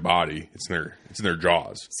not in their body. It's in their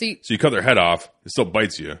jaws. So you cut their head off, it still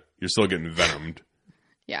bites you. You're still getting venomed.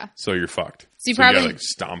 Yeah. So you're fucked. So you probably gotta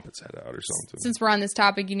stomp its head out or something. Since we're on this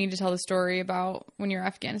topic, you need to tell the story about when you're in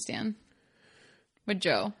Afghanistan with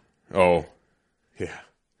Joe. Oh, yeah.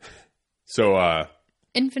 So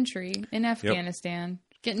infantry in Afghanistan,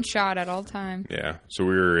 getting shot at all the time. Yeah. So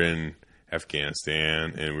we were in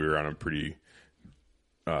Afghanistan, and we were on a pretty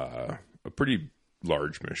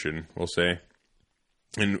large mission, we'll say.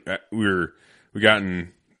 And we got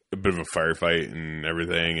in a bit of a firefight and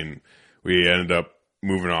everything, and we ended up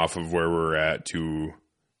moving off of where we were at to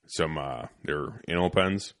some they're animal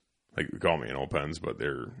pens. Like, we call them animal pens, but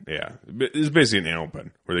it's basically an animal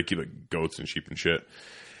pen where they keep like goats and sheep and shit,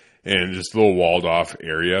 and just a little walled off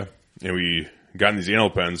area. And we got in these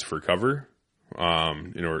animal pens for cover.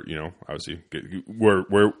 In order, obviously,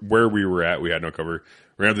 where we were at, we had no cover.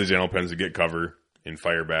 We ran up these animal pens to get cover and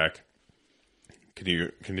fire back.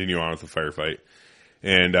 Continue on with the firefight.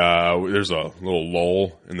 And there's a little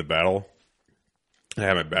lull in the battle. I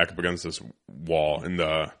have my back up against this wall. And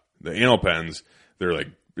the animal pens,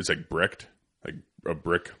 it's like bricked, like a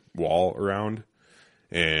brick wall around.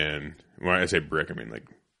 And when I say brick, I mean like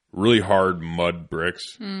really hard mud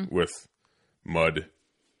bricks with mud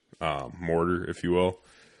mortar, if you will,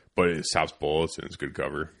 but it stops bullets and it's good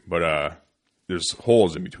cover. But there's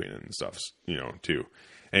holes in between it and stuff, too.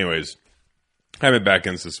 Anyways, I have it back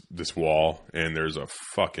against this wall, and there's a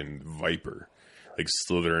fucking viper like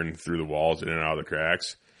slithering through the walls in and out of the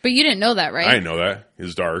cracks. But you didn't know that, right? I didn't know that. It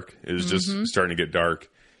was dark. It was just starting to get dark,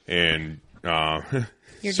 and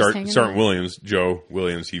Sergeant Williams, Joe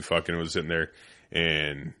Williams, he fucking was sitting there,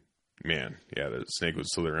 and man, yeah, the snake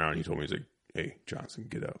was slithering around. He told me, he's like, "Hey, Johnson,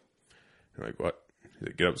 get up." I'm like, "What?" He's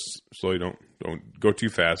like, "Get up slowly. Don't go too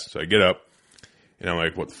fast." So I get up, and I'm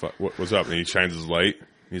like, "What the fuck? What's up?" And he shines his light.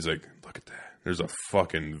 And he's like, "Look at that. There's a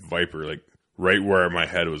fucking viper, like right where my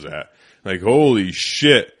head was at. Like, holy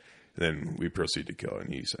shit." then we proceed to kill it.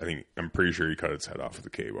 And I'm pretty sure he cut its head off with a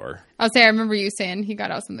K-bar. I'll say I remember you saying he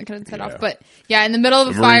got out something cut its head Yeah. off. But yeah, in the middle of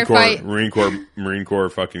a Marine firefight. Marine Corps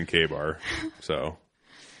fucking K-bar. So,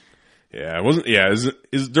 yeah, it wasn't, yeah, it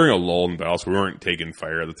was during a lull in battle, so we weren't taking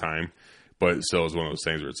fire at the time. But still, it was one of those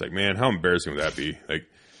things where it's like, man, how embarrassing would that be? Like,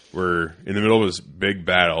 we're in the middle of this big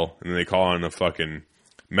battle, and then they call on a fucking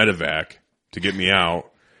medevac to get me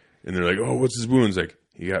out. And they're like, oh, what's his wounds? Like,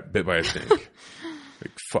 he got bit by a snake.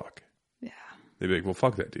 Like, fuck. Yeah. They'd be like, well,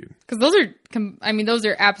 fuck that dude. Because those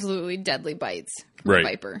are absolutely deadly bites from a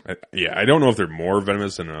viper. I don't know if they're more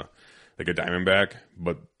venomous than a diamondback,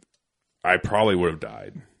 but I probably would have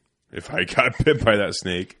died if I got bit by that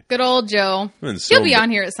snake. Good old Joe. So He'll be on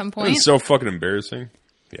here at some point. It's so fucking embarrassing.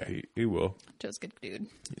 Yeah, he will. Joe's a good dude.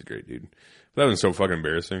 He's a great dude. But that was so fucking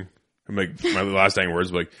embarrassing. I'm like, my last dying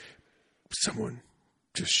words were like, someone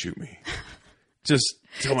just shoot me. Just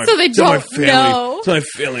tell my, So they tell my don't family, know. tell my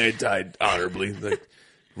family I died honorably. Like,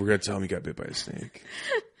 we're gonna tell them you got bit by a snake.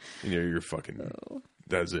 And you're fucking.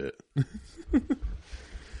 That's it.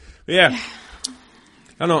 Yeah.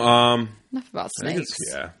 I don't know. Enough about I think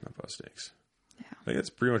snakes. not about snakes. Yeah. I think that's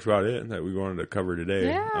pretty much about it that we wanted to cover today.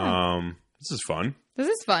 Yeah. This is fun. This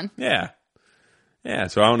is fun. Yeah. Yeah.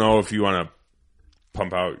 So I don't know if you want to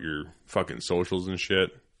pump out your fucking socials and shit.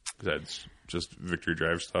 That's just Victory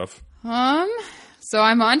Drive stuff. So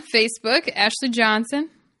I'm on Facebook, Ashley Johnson.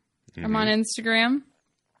 I'm on Instagram.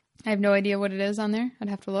 I have no idea what it is on there. I'd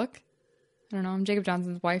have to look. I don't know. I'm Jacob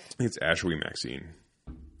Johnson's wife. I think it's Ashwee Maxine.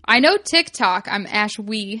 I know TikTok. I'm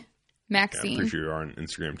Ashwee Yeah, Maxine. I'm pretty sure you're on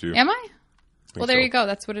Instagram too. Am I? Well, there so. you go.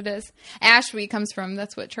 That's what it is. Ashwee comes from,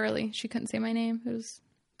 that's what Charlie, she couldn't say my name. It was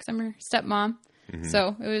because I'm her stepmom.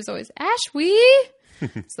 So it was always Ashwee.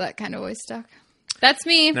 So that kind of always stuck. That's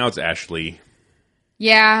me. Now it's Ashley.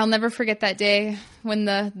 Yeah, I'll never forget that day when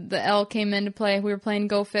the L came into play. We were playing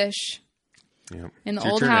Go Fish Yeah. in the It's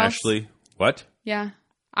your old turn, house. Ashley. What? Yeah.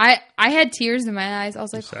 I had tears in my eyes. I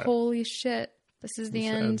was like, sad. holy shit. This is the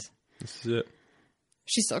sad. end. This is it.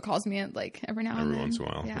 She still calls me like every now and Every then. once in a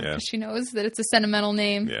while, yeah. 'Cause she knows that it's a sentimental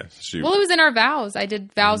name. Yeah. Well, it was in our vows. I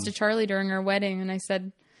did vows to Charlie during our wedding, and I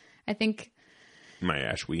said, I think my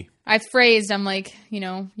Ashwee. I phrased, I'm like, you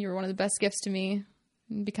were one of the best gifts to me,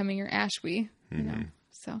 becoming your Ashwee, you know.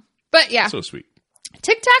 So, but yeah, So sweet.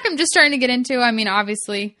 TikTok, I'm just starting to get into. I mean,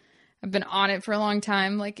 obviously, I've been on it for a long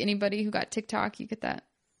time. Like anybody who got TikTok, you get that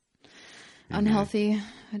unhealthy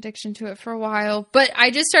addiction to it for a while. But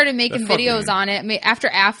I just started making videos on it. After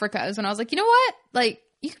Africa is when I was like, you know what? Like,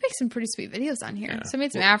 you can make some pretty sweet videos on here. Yeah. So I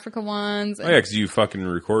made some Africa ones. Oh yeah, because you fucking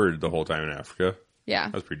recorded the whole time in Africa. Yeah.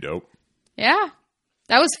 That was pretty dope. Yeah.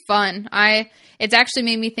 That was fun. It's actually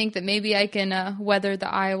made me think that maybe I can weather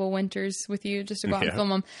the Iowa winters with you just to go out and film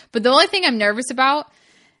them. But the only thing I'm nervous about,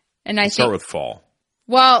 and I Start think, with fall.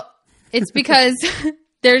 well, it's because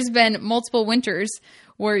there's been multiple winters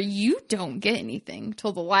where you don't get anything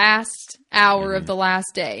till the last hour of the last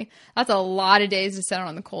day. That's a lot of days to sit out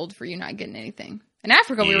on the cold for you not getting anything. In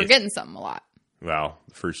Africa, we were getting something a lot. Well,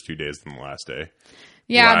 the first 2 days and the last day.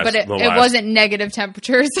 Yeah, but it wasn't negative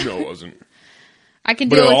temperatures. No, it wasn't. I can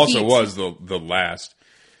But deal it with also heat. was the last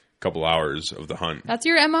couple hours of the hunt. That's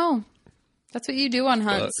your MO. That's what you do on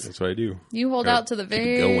hunts. That's what I do. You hold Gotta out to the keep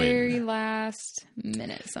it going. very last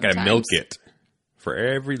minute sometimes. Gotta milk it for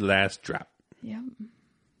every last drop. Yep.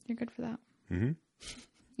 You're good for that.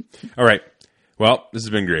 All right. Well, this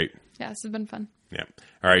has been great. Yeah, this has been fun. Yeah.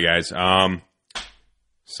 All right, guys.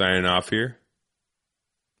 Signing off here.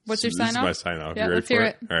 What's your This sign is off? my sign off. Yeah, You ready let's for hear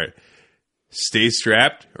it? All right. Stay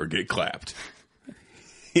strapped or get clapped.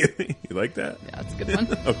 You like that? Yeah, that's a good one.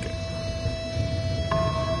 Okay.